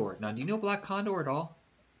Condor. Now, do you know Black Condor at all?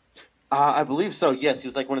 I believe so. Yes, he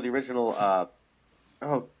was like one of the original.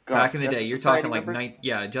 Back in the day, you're talking members? like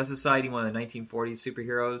Justice Society, one of the 1940s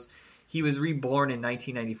superheroes. He was reborn in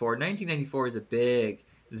 1994. 1994 is a big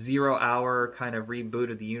 0-hour kind of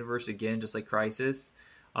reboot of the universe again, just like Crisis.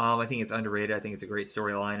 I think it's underrated. I think it's a great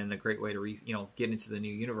storyline and a great way to get into the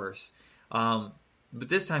new universe. But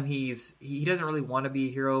this time he doesn't really want to be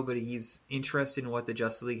a hero, but he's interested in what the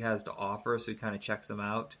Justice League has to offer, so he kind of checks them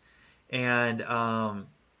out. And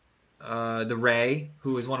the Ray,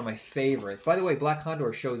 who is one of my favorites. By the way, Black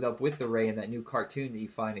Condor shows up with the Ray in that new cartoon that you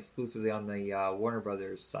find exclusively on the Warner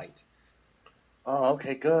Brothers site. Oh,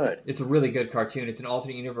 okay, good. It's a really good cartoon. It's an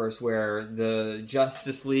alternate universe where the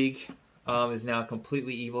Justice League is now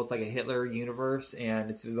completely evil. It's like a Hitler universe, and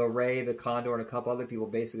it's the Ray, the Condor, and a couple other people.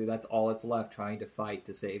 Basically, that's all it's left trying to fight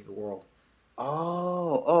to save the world.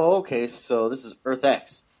 Oh, okay. So this is Earth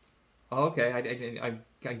X. Oh, okay.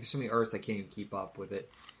 There's so many Earths I can't even keep up with it.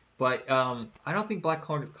 But I don't think Black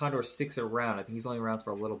Condor sticks around. I think he's only around for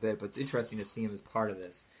a little bit, but it's interesting to see him as part of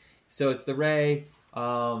this. So it's the Ray,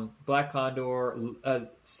 Black Condor,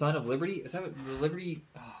 Son of Liberty. Is that the Liberty?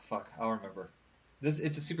 Oh, fuck. I'll remember. It's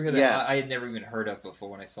a superhero that I had never even heard of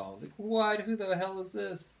before when I saw him. I was like, what? Who the hell is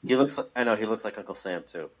this? He looks like Uncle Sam,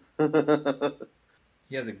 too.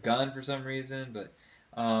 He has a gun for some reason, but,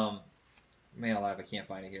 man alive, I can't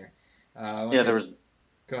find it here. There was...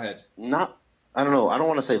 Go ahead. I don't know. I don't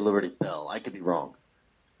want to say Liberty Bell. I could be wrong.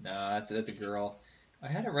 No, that's a girl. I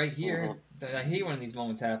had it right here. I hate when these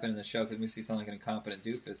moments happen in the show because it makes me sound like an incompetent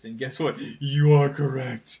doofus. And guess what? You are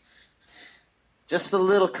correct. Just a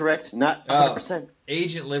little correct, not 100%.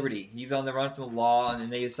 Agent Liberty. He's on the run from the law, and then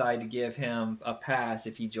they decide to give him a pass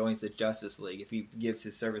if he joins the Justice League. If he gives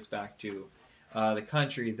his service back to the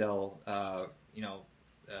country, they'll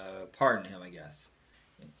pardon him, I guess.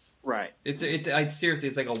 Right. Seriously,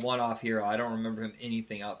 it's like a one-off hero. I don't remember him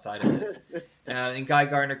anything outside of this. And Guy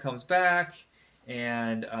Gardner comes back,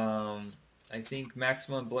 and I think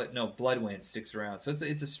Bloodwind sticks around. So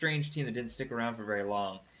it's a strange team that didn't stick around for very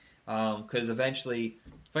long. Because eventually,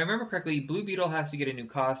 if I remember correctly, Blue Beetle has to get a new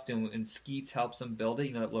costume, and Skeets helps him build it.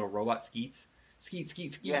 You know that little robot Skeets?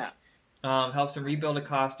 Skeet. Yeah. Helps him rebuild a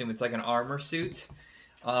costume. It's like an armor suit.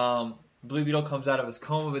 Blue Beetle comes out of his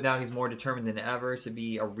coma, but now he's more determined than ever to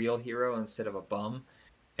be a real hero instead of a bum.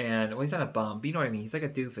 And, well, he's not a bum, but you know what I mean. He's like a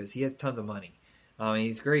doofus. He has tons of money. I mean,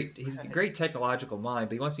 he's great. He's a great technological mind,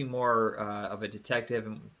 but he wants to be more of a detective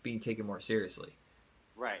and be taken more seriously.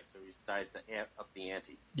 Right, so he decides to amp up the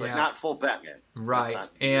ante, but Yeah. not full Batman. Right,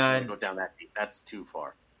 You and go down that deep. That's too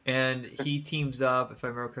far. and he teams up. If I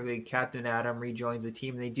remember correctly, Captain Atom rejoins the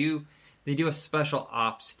team. They do a special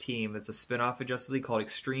ops team. It's a spinoff of Justice League called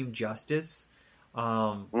Extreme Justice.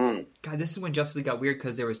 God, this is when Justice League got weird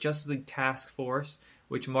because there was Justice League Task Force,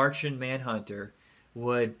 which Martian Manhunter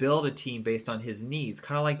would build a team based on his needs,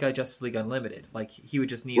 kind of like Justice League Unlimited. Like he would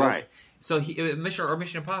just need, Right. So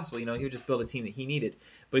Mission Impossible, he would just build a team that he needed.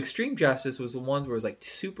 But Extreme Justice was the ones where it was like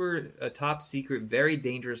super top secret, very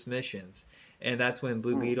dangerous missions, and that's when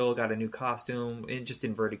Blue Beetle got a new costume in just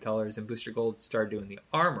inverted colors, and Booster Gold started doing the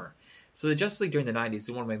armor. So the Justice League during the '90s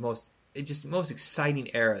is one of my most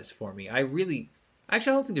exciting eras for me. I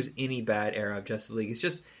don't think there's any bad era of Justice League. It's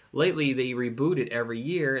just lately they reboot it every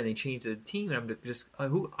year and they change the team, and I'm just I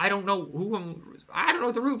don't know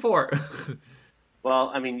what to root for.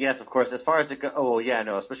 Well, I mean, yes, of course. As far as it goes,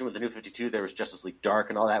 especially with the New 52, there was Justice League Dark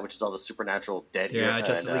and all that, which is all the supernatural dead.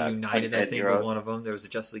 Justice League United, I think, was one of them. There was a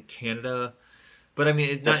Justice League Canada, but I mean,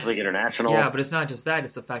 it's Justice League International. Yeah, but it's not just that.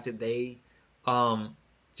 It's the fact that they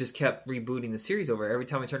just kept rebooting the series over. Every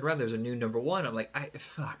time I turned around, there's a new number one. I'm like, I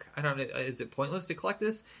don't know. Is it pointless to collect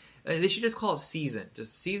this? They should just call it season.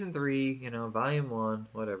 Just season 3, volume 1,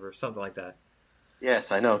 whatever, something like that.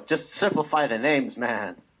 Yes, I know. Just simplify the names,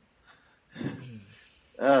 man.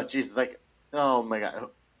 Oh, Jesus. Oh, my God.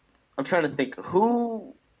 I'm trying to think.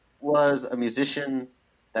 Who was a musician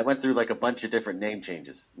that went through a bunch of different name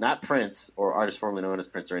changes? Not Prince or artist formerly known as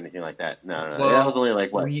Prince or anything like that. No. Well, that was only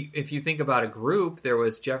what? If you think about a group, there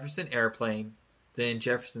was Jefferson Airplane, then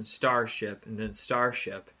Jefferson Starship, and then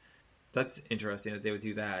Starship. That's interesting that they would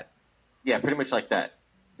do that. Yeah, pretty much like that.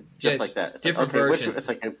 Just like that. It's different versions. It's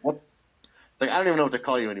I don't even know what to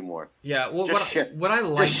call you anymore. Yeah, well, what I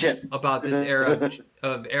like about this era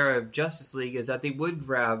of Justice League is that they would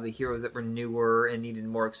grab the heroes that were newer and needed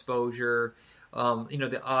more exposure.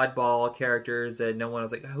 The oddball characters that no one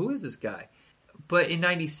was like, who is this guy? But in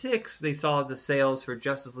 '96, they saw the sales for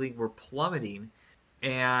Justice League were plummeting,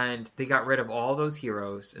 and they got rid of all those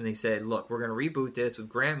heroes, and they said, look, we're going to reboot this with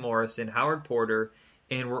Grant Morrison, Howard Porter,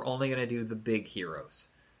 and we're only going to do the big heroes.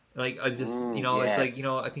 It's like, I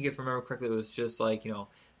think if I remember correctly, it was just like,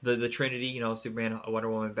 the Trinity, Superman, Wonder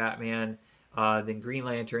Woman, Batman, then Green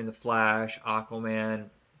Lantern, The Flash, Aquaman,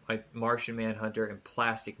 like Martian Manhunter, and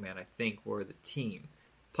Plastic Man, I think, were the team.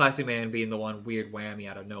 Plastic Man being the one weird whammy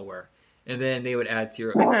out of nowhere. And then they would add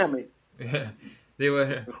Zero. Whammy. They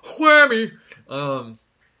would whammy. No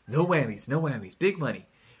whammies, big money.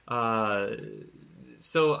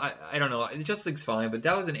 So I don't know. It just looks fine, but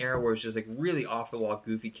that was an era where it's just like really off the wall,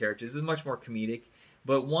 goofy characters. This is much more comedic.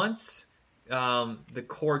 But once the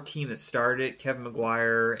core team that started it, Kevin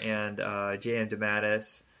McGuire and J.M.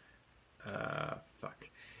 DeMatteis,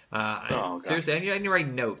 seriously, I need to write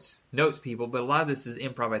notes, people. But a lot of this is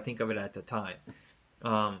improv. I think of it at the time.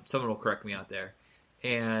 Someone will correct me out there,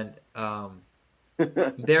 and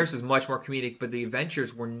theirs is much more comedic, but the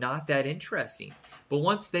adventures were not that interesting. But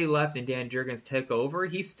once they left and Dan Jurgens took over,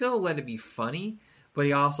 he still let it be funny, but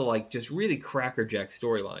he also just really crackerjack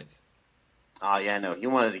storylines. Oh yeah, no, he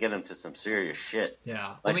wanted to get him to some serious shit.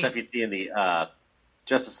 Yeah, stuff you'd see in the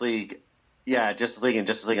Justice League. Yeah, Justice League and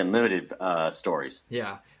Justice League Unlimited stories.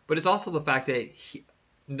 Yeah, but it's also the fact that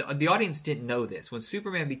the audience didn't know this. When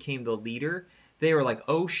Superman became the leader, they were like,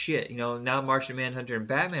 oh shit, now Martian Manhunter and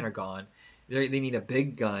Batman are gone. They need a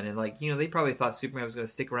big gun, and they probably thought Superman was going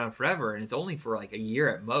to stick around forever, and it's only for a year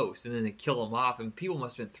at most, and then they kill him off, and people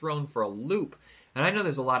must have been thrown for a loop. And I know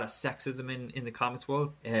there's a lot of sexism in the comics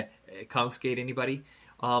world, Comicsgate anybody,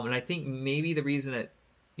 and I think maybe the reason that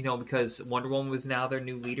because Wonder Woman was now their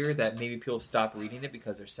new leader, that maybe people stopped reading it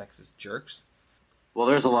because they're sexist jerks. Well,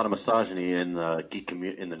 there's a lot of misogyny in the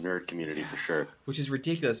nerd community for sure, which is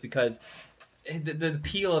ridiculous because. The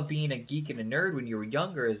appeal of being a geek and a nerd when you were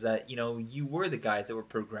younger is that you were the guys that were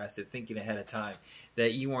progressive, thinking ahead of time,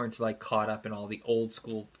 that you weren't caught up in all the old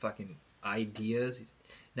school fucking ideas.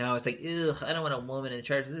 Now it's like, ugh, I don't want a woman in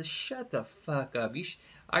charge. Just shut the fuck up.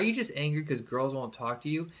 Are you just angry because girls won't talk to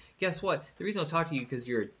you? Guess what? The reason they'll talk to you is because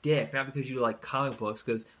you're a dick, not because you like comic books.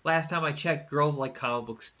 Because last time I checked, girls like comic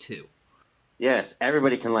books too. Yes,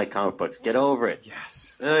 everybody can like comic books. Get over it.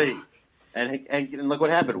 Yes. Hey. And look what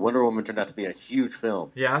happened. Wonder Woman turned out to be a huge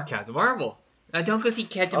film. Yeah, Captain Marvel. Don't go see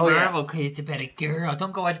Captain Marvel because it's about a girl.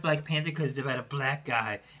 Don't go watch Black Panther because it's about a black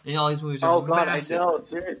guy. And all these movies are massive. I know.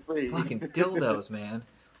 Seriously. Fucking dildos, man.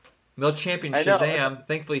 They'll champion I know. Shazam.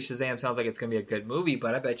 Thankfully, Shazam sounds like it's going to be a good movie,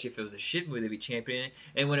 but I bet you if it was a shit movie, they'd be championing it.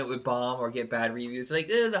 And when it would bomb or get bad reviews, like,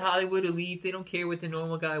 the Hollywood elite, they don't care what the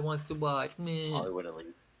normal guy wants to watch. Man. Hollywood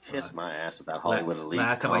elite. Kiss my ass with that Hollywood elite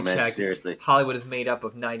Last time comment. I checked, Seriously. Hollywood is made up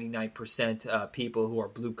of 99% people who are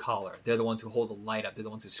blue collar. They're the ones who hold the light up. They're the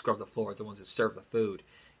ones who scrub the floors. They're the ones who serve the food.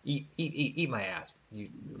 Eat my ass, you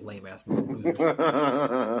lame ass losers.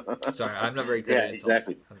 Sorry, I'm not very good at insults.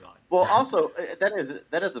 Exactly. I'm not. Well, also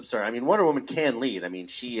that is absurd. I mean, Wonder Woman can lead. I mean,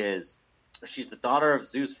 she's the daughter of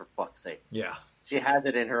Zeus, for fuck's sake. Yeah. She has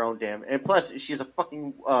it in her own damn. And plus, she's a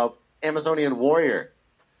fucking Amazonian warrior.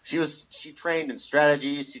 She trained in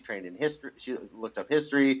strategies. She trained in history. She looked up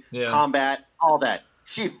history, combat, all that.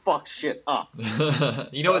 She fucks shit up.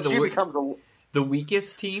 You know what? She becomes the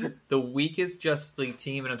weakest team, the weakest Justice League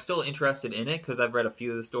team, and I'm still interested in it because I've read a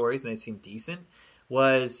few of the stories and they seem decent,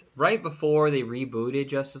 was right before they rebooted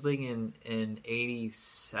Justice League in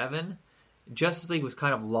 87. Justice League was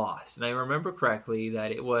kind of lost, and I remember correctly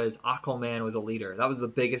that it was Aquaman was a leader. That was the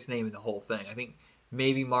biggest name in the whole thing. I think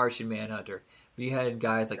maybe Martian Manhunter. But you had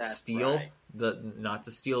guys like Steel, right. Not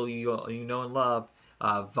the Steel you know and love,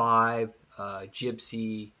 Vibe,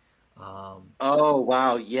 Gypsy. Oh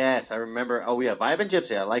wow, yes, I remember. Oh yeah, Vibe and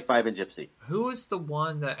Gypsy. I like Vibe and Gypsy. Who is the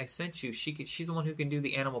one that I sent you? She's the one who can do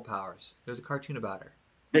the animal powers. There's a cartoon about her.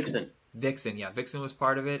 Vixen, yeah, Vixen was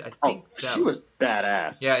part of it. I think she was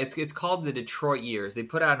badass. Yeah, it's called The Detroit Years. They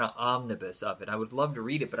put out an omnibus of it. I would love to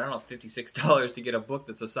read it, but I don't have $56 to get a book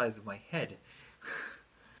that's the size of my head.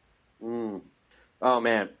 Oh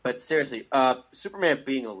man, but seriously, Superman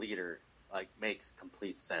being a leader like makes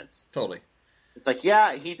complete sense. Totally. It's like,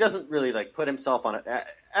 yeah, he doesn't really like put himself on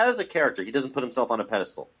as a character. He doesn't put himself on a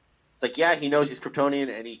pedestal. It's like, yeah, he knows he's Kryptonian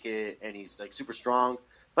and he's like super strong,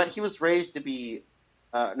 but he was raised to be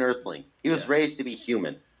an Earthling. He was raised to be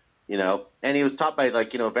human, you know, and he was taught by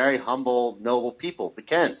like, you know, very humble, noble people, the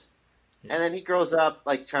Kents. Yeah. And then he grows up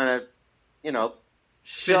like trying to, you know,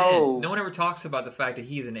 show. No one ever talks about the fact that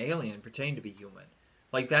he's an alien pretending to be human.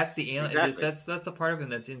 Like that's the alien. Exactly. That's a part of him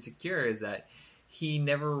that's insecure, is that he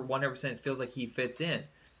never 100% feels like he fits in.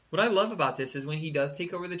 What I love about this is when he does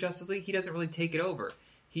take over the Justice League, he doesn't really take it over.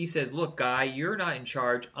 He says, look, guy, you're not in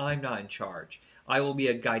charge. I'm not in charge. I will be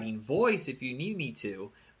a guiding voice if you need me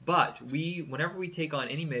to. But whenever we take on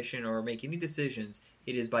any mission or make any decisions,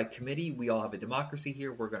 it is by committee. We all have a democracy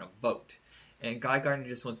here. We're going to vote. And Guy Gardner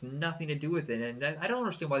just wants nothing to do with it. And I don't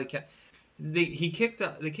understand why they kicked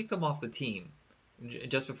him off the team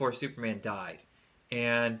just before Superman died.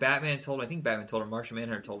 And Batman told him, Martian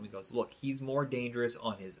Manhunter told him, he goes, look, he's more dangerous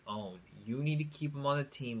on his own. You need to keep him on the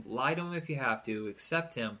team. Lie to him if you have to.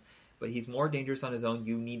 Accept him. But he's more dangerous on his own.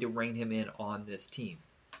 You need to rein him in on this team.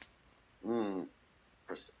 Oh,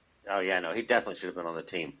 yeah, no, he definitely should have been on the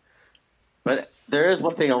team. But there is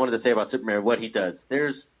one thing I wanted to say about Superman, what he does.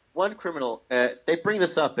 There's one criminal. They bring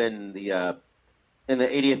this up in the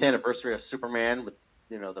 80th anniversary of Superman with,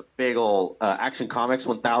 you know, the big old Action Comics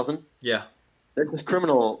 1000. Yeah. There's this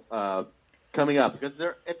criminal coming up because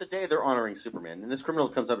it's a day they're honoring Superman, and this criminal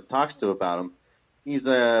comes up and talks to about him. He's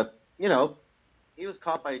he was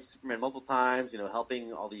caught by Superman multiple times, you know,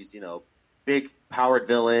 helping all these, you know, big powered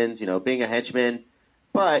villains, you know, being a henchman,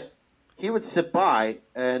 but he would sit by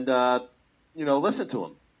and you know, listen to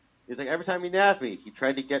him. He's like, every time he nabbed me, he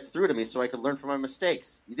tried to get through to me so I could learn from my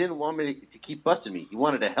mistakes. He didn't want me to keep busting me. He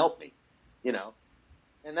wanted to help me, you know.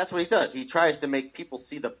 And that's what he does. He tries to make people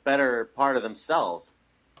see the better part of themselves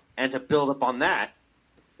and to build up on that,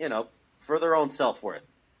 you know, for their own self-worth.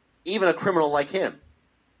 Even a criminal like him.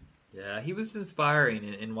 Yeah, he was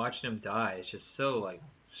inspiring, and watching him die, it's just so, like,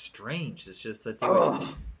 strange. It's just that they would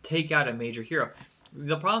take out a major hero.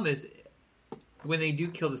 The problem is, when they do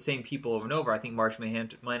kill the same people over and over, I think Martian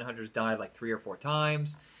Manhunter's died like 3 or 4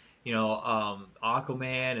 times. You know,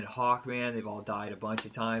 Aquaman and Hawkman, they've all died a bunch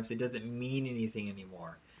of times. It doesn't mean anything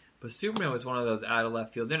anymore. But Superman was one of those out of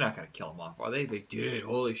left field. They're not going to kill him off, are they? They did.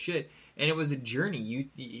 Holy shit. And it was a journey.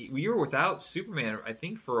 We were without Superman, I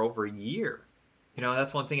think, for over a year. You know,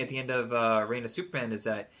 that's one thing at the end of Reign of Superman is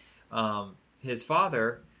that his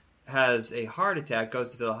father has a heart attack,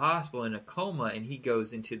 goes to the hospital in a coma, and he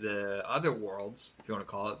goes into the other worlds, if you want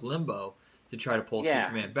to call it, limbo, to try to pull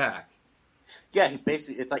Superman back. Yeah,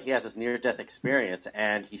 it's like he has this near-death experience,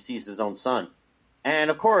 and he sees his own son. And,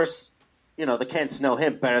 of course, you know, the Kents know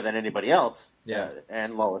him better than anybody else. Yeah.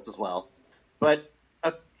 And Lois as well. But,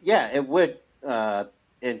 yeah, it would,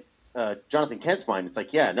 in Jonathan Kent's mind, it's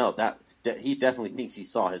like, yeah, no, he definitely thinks he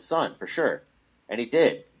saw his son, for sure. And he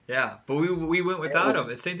did. Yeah, but we went without him.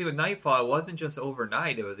 The same thing with Nightfall. It wasn't just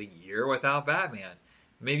overnight. It was a year without Batman.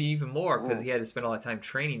 Maybe even more, because he had to spend all that time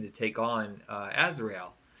training to take on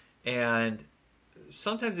Azrael. And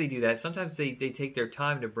sometimes they do that. Sometimes they take their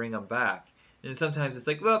time to bring them back. And sometimes it's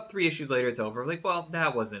like, well, 3 issues later it's over. Like, well,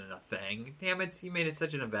 that wasn't a thing. Damn it, you made it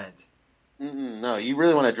such an event. No, you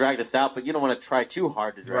really want to drag this out, but you don't want to try too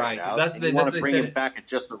hard to drag it out. You want to bring him back at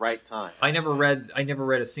just the right time. I never read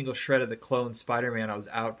a single shred of the Clone Spider-Man. I was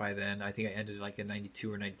out by then. I think I ended like in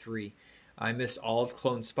 92 or 93. I missed all of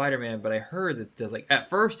Clone Spider-Man, but I heard that there's like, at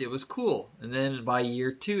first it was cool. And then by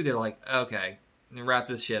year 2, they're like, okay, wrap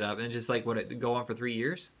this shit up. And just like, it go on for 3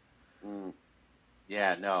 years?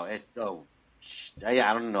 Yeah, no,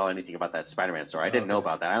 I don't know anything about that Spider-Man story. I didn't know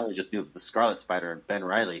about that. I only just knew the Scarlet Spider and Ben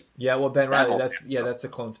Reilly. Yeah, well, Ben Reilly, that's the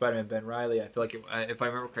Clone Spider-Man, Ben Reilly. I feel like, if I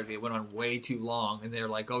remember correctly, it went on way too long, and they're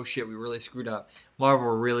like, oh shit, we really screwed up. Marvel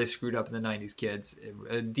really screwed up in the 90s, kids.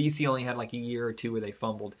 DC only had like a year or two where they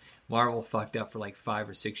fumbled. Marvel fucked up for like 5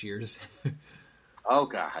 or 6 years. Oh,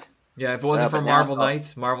 God. Yeah, if it wasn't for Marvel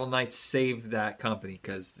Knights saved that company,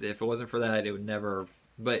 because if it wasn't for that, it would never...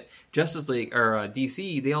 But Justice League or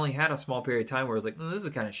DC, they only had a small period of time where it was like, this is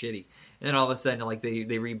kind of shitty. And then all of a sudden, like they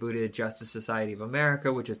rebooted Justice Society of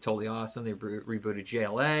America, which is totally awesome. They rebooted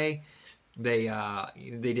JLA.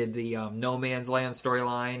 They did the No Man's Land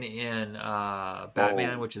storyline in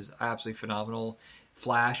Batman, which is absolutely phenomenal.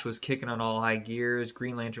 Flash was kicking on all high gears.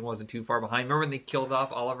 Green Lantern wasn't too far behind. Remember when they killed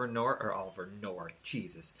off Oliver North?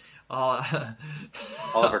 Jesus, Oliver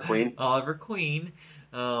Queen. Oliver Queen.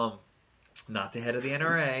 Not the head of the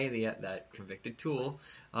NRA, that convicted tool.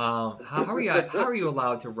 How are you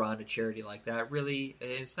allowed to run a charity like that? Really,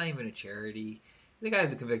 it's not even a charity. The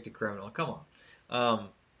guy's a convicted criminal. Come on.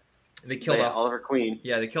 They killed off Oliver Queen.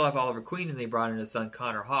 Yeah, they killed off Oliver Queen, and they brought in his son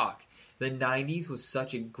Connor Hawke. The '90s was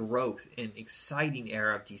such a growth and exciting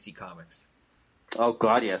era of DC Comics. Oh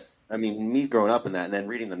God, yes. I mean, me growing up in that, and then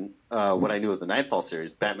reading what I knew of the Nightfall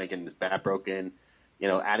series, Batman getting his bat broken,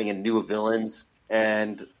 adding in new villains,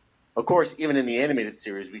 and of course, even in the animated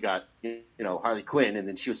series, we got Harley Quinn, and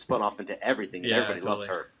then she was spun off into everything, and everybody loves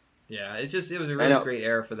her. Yeah, it was a really great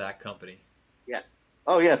era for that company. Yeah.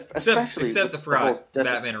 Oh yeah, especially except the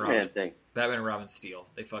Batman and Robin thing. Batman and Robin Steel,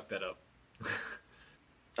 they fucked that up.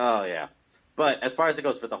 Oh yeah, but as far as it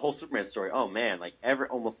goes for the whole Superman story, oh man, like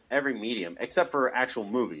almost every medium except for actual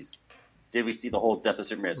movies, did we see the whole Death of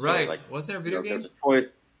Superman story? Right. Like, wasn't there a video game? There was a toy.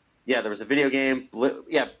 Yeah, there was a video game.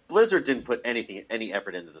 Blizzard didn't put any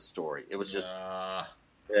effort into the story. It was just,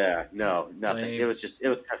 nothing. Lame. It was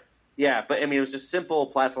but I mean, it was just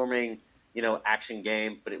simple platforming, action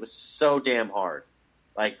game, but it was so damn hard.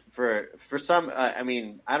 Like for some, I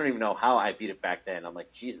mean, I don't even know how I beat it back then. I'm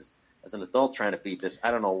like, Jesus, as an adult trying to beat this,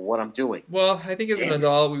 I don't know what I'm doing. Well, I think as an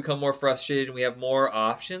adult, we become more frustrated and we have more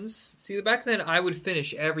options. See, back then, I would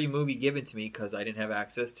finish every movie given to me because I didn't have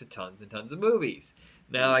access to tons and tons of movies.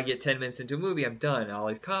 Now I get 10 minutes into a movie, I'm done. All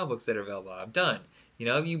these comic books that are available, I'm done.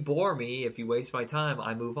 If you bore me, if you waste my time,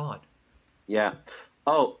 I move on. Yeah.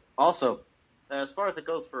 Oh, also, as far as it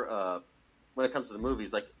goes for when it comes to the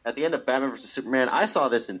movies, like at the end of Batman vs. Superman, I saw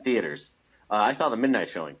this in theaters. I saw the midnight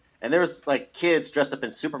showing. And there was like kids dressed up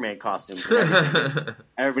in Superman costumes. And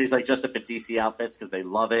everybody's like dressed up in DC outfits because they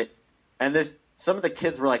love it. And some of the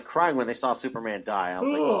kids were like crying when they saw Superman die. I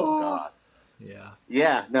was like, oh God. Yeah.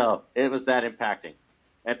 Yeah, no, it was that impacting.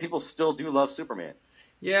 And people still do love Superman.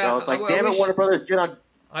 Yeah. So it's like, damn it, Warner Brothers, get on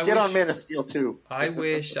Man of Steel too. I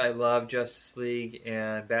wish I loved Justice League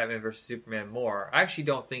and Batman vs. Superman more. I actually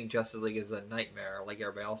don't think Justice League is a nightmare like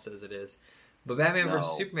everybody else says it is. But Batman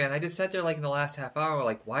vs. Superman, I just sat there like in the last half hour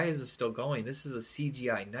like, why is this still going? This is a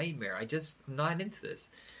CGI nightmare. I'm not into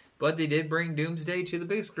this. But they did bring Doomsday to the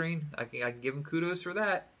big screen. I can give them kudos for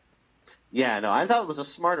that. Yeah, no, I thought it was a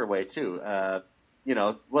smarter way too.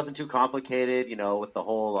 It wasn't too complicated, with the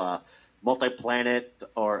whole multi-planet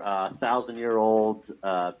or 1,000-year-old,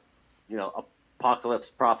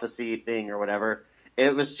 apocalypse prophecy thing or whatever.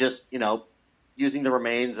 It was just, using the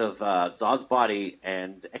remains of Zod's body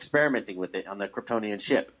and experimenting with it on the Kryptonian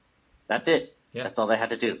ship. That's it. Yeah. That's all they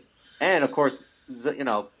had to do. And, of course,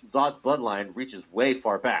 Zod's bloodline reaches way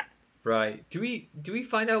far back. Right. Do we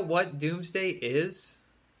find out what Doomsday is?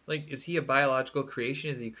 Like, is he a biological creation?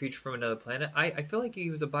 Is he a creature from another planet? I feel like he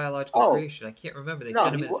was a biological creation. I can't remember. They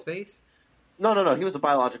sent him into space? No. He was a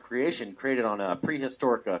biological creation created on a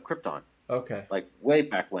prehistoric Krypton. Okay. Like, way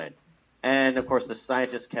back when. And, of course, the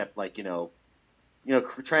scientists kept, like,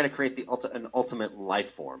 trying to create an ultimate life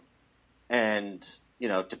form. And,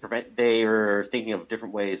 to prevent... They were thinking of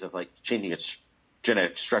different ways of, like, changing its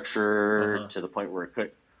genetic structure to the point where it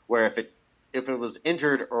could... Where if it was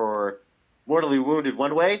injured or mortally wounded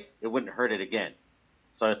one way, it wouldn't hurt it again.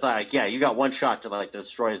 So it's like, yeah, you got one shot to like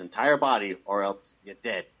destroy his entire body, or else you're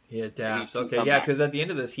dead. He adapts. He can Okay, come yeah, back. because at the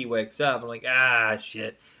end of this, he wakes up. I'm like,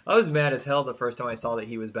 shit. I was mad as hell the first time I saw that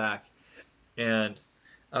he was back. And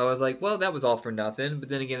I was like, well, that was all for nothing. But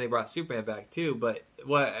then again, they brought Superman back too. But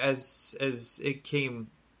as it came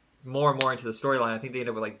more and more into the storyline, I think they ended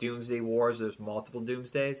up with like Doomsday Wars. There's multiple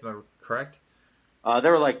Doomsdays. Am I correct? They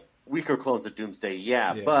were like weaker clones of Doomsday,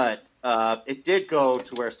 yeah. But it did go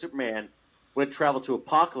to where Superman would travel to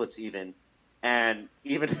Apokolips and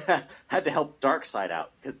even had to help Darkseid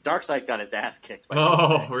out because Darkseid got his ass kicked by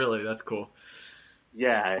Doomsday. Really? That's cool.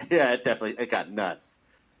 Yeah, it got nuts.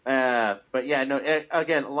 But yeah, no.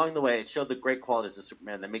 Again, along the way, it showed the great qualities of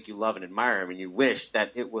Superman that make you love and admire him, and you wish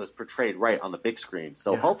that it was portrayed right on the big screen.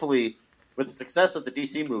 So hopefully, with the success of the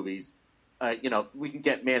DC movies, we can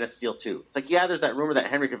get Man of Steel 2. It's like, yeah, there's that rumor that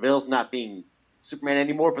Henry Cavill's not being Superman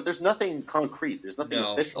anymore, but there's nothing concrete. There's nothing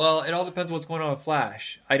official. Well, it all depends on what's going on with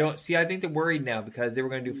Flash. I think they're worried now because they were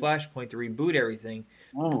going to do Flashpoint to reboot everything.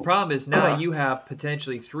 The problem is now you have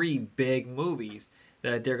potentially 3 big movies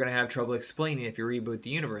that they're going to have trouble explaining if you reboot the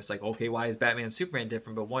universe. Like, okay, why is Batman and Superman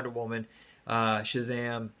different, but Wonder Woman,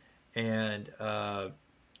 Shazam, and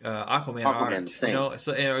Aquaman aren't, same. or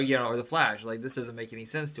the Flash. Like, this doesn't make any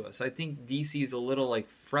sense to us. So I think DC is a little like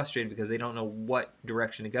frustrated because they don't know what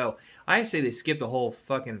direction to go. I say they skip the whole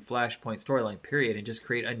fucking Flashpoint storyline period and just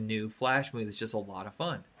create a new Flash movie that's just a lot of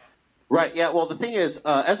fun. Right. Yeah. Well, the thing is,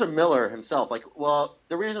 Ezra Miller himself,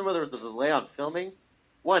 the reason why there was a delay on filming,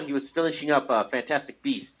 one, he was finishing up Fantastic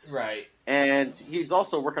Beasts, Right. And he's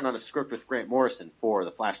also working on a script with Grant Morrison for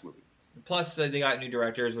the Flash movie. Plus, they got new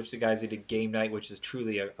directors, which the guys who did Game Night, which is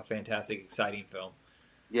truly a fantastic, exciting film.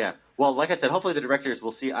 Yeah. Well, like I said, hopefully the directors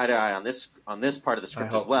will see eye to eye on this part of the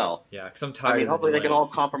script as well. So. Yeah, because I'm tired of the hopefully delays. they can all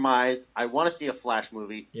compromise. I want to see a Flash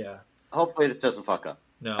movie. Yeah. Hopefully it doesn't fuck up.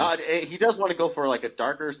 No. He does want to go for like a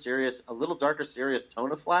little darker, serious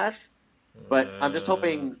tone of Flash, but I'm just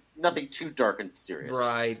hoping nothing too dark and serious.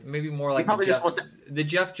 Right. Maybe more like the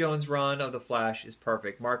Jeff Jones run of the Flash is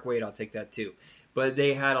perfect. Mark Waid, I'll take that too. But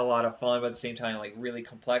they had a lot of fun, but at the same time, like really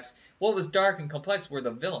complex. What was dark and complex were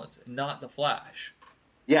the villains, not the Flash.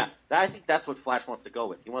 Yeah, I think that's what Flash wants to go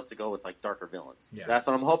with. He wants to go with like darker villains. Yeah. That's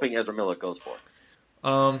what I'm hoping Ezra Miller goes for.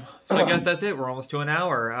 So I guess that's it. We're almost to an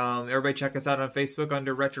hour. Everybody check us out on Facebook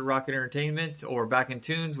under Retro Rocket Entertainment or Back in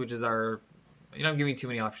Tunes, which is our... I'm giving you too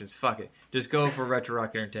many options. Fuck it. Just go for Retro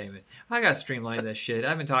Rocket Entertainment. I got to streamline this shit.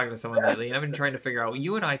 I've been talking to someone lately, and I've been trying to figure out...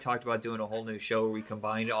 You and I talked about doing a whole new show where we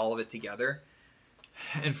combined all of it together.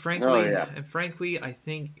 And frankly, I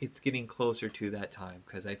think it's getting closer to that time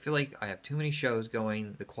because I feel like I have too many shows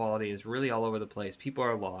going. The quality is really all over the place. People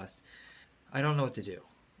are lost. I don't know what to do.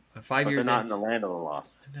 But they're not in the land of the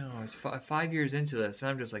lost. No, it's 5 years into this,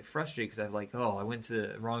 and I'm just like frustrated because I'm like, I went to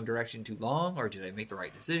the wrong direction too long, or did I make the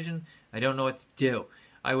right decision? I don't know what to do.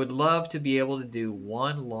 I would love to be able to do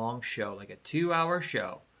one long show, like a 2-hour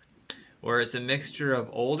show, where it's a mixture of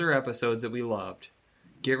older episodes that we loved,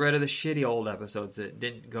 get rid of the shitty old episodes that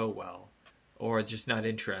didn't go well, or just not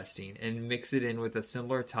interesting, and mix it in with a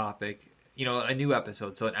similar topic, a new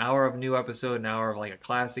episode. So an hour of new episode, an hour of like a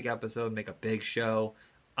classic episode, make a big show.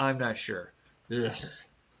 I'm not sure. Ugh.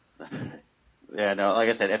 Yeah, no, like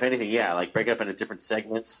I said, if anything, like break it up into different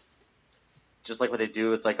segments. Just like what they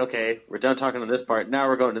do, it's like, okay, we're done talking to this part, now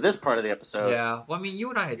we're going to this part of the episode. Yeah, well, I mean,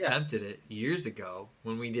 you and I attempted it years ago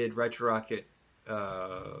when we did Retro Rocket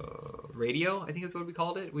Radio, I think is what we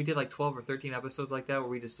called it. We did like 12 or 13 episodes like that where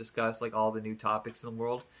we just discussed like all the new topics in the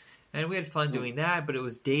world. And we had fun doing that, but it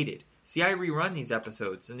was dated. See, I rerun these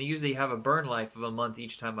episodes, and they usually have a burn life of a month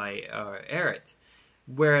each time I air it.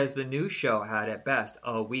 Whereas the new show had at best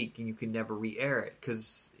a week, and you can never re-air it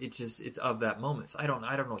because it's of that moment. So I don't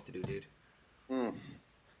know what to do, dude. Like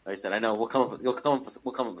I said, I know we'll come up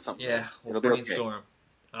with something. Yeah, we'll brainstorm.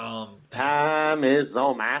 Time is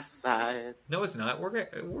on my side. No, it's not. We're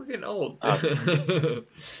getting old. All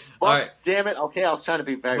right, damn it. Okay, I was trying to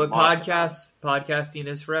be very. But podcasting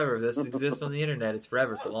is forever. If this exists on the internet, it's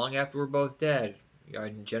forever. So long after we're both dead,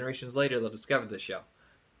 generations later, they'll discover this show.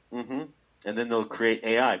 Mm-hmm. And then they'll create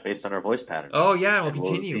AI based on our voice patterns. Oh yeah, and we'll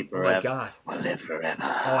continue. Oh my god, we'll live forever.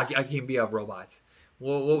 Oh, I can be a robot.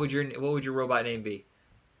 Well, what would your robot name be?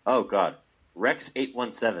 Oh god, Rex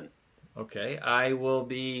 817. Okay, I will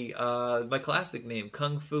be my classic name,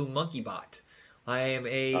 Kung Fu Monkey Bot. I am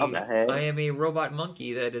a robot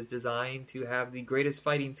monkey that is designed to have the greatest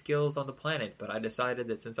fighting skills on the planet. But I decided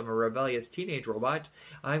that since I'm a rebellious teenage robot,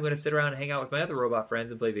 I'm going to sit around and hang out with my other robot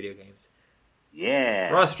friends and play video games. Yeah.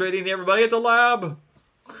 Frustrating everybody at the lab. All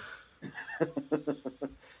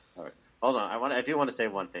right. Hold on. I do want to say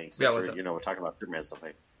one thing. Since we're talking about Superman stuff.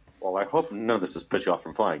 Well, I hope none of this has put you off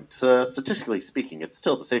from flying. So, statistically speaking, it's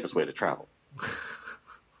still the safest way to travel.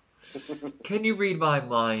 Can you read my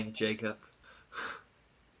mind, Jacob?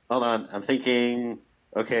 Hold on, I'm thinking.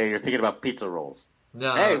 Okay, you're thinking about pizza rolls.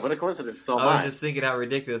 No. Hey, what a coincidence! So am I was I. just thinking how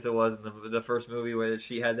ridiculous it was in the first movie where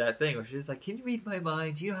she had that thing where she was like, "Can you read my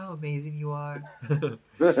mind? Do you know how amazing you are?"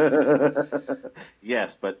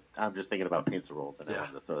 Yes, but I'm just thinking about pizza rolls, and I Yeah.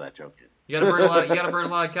 wanted to throw that joke in. You gotta burn a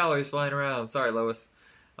lot of calories flying around. Sorry, Lois.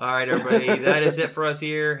 All right, everybody, that is it for us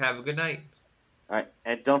here. Have a good night. All right,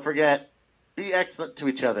 and don't forget, be excellent to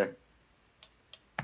each other.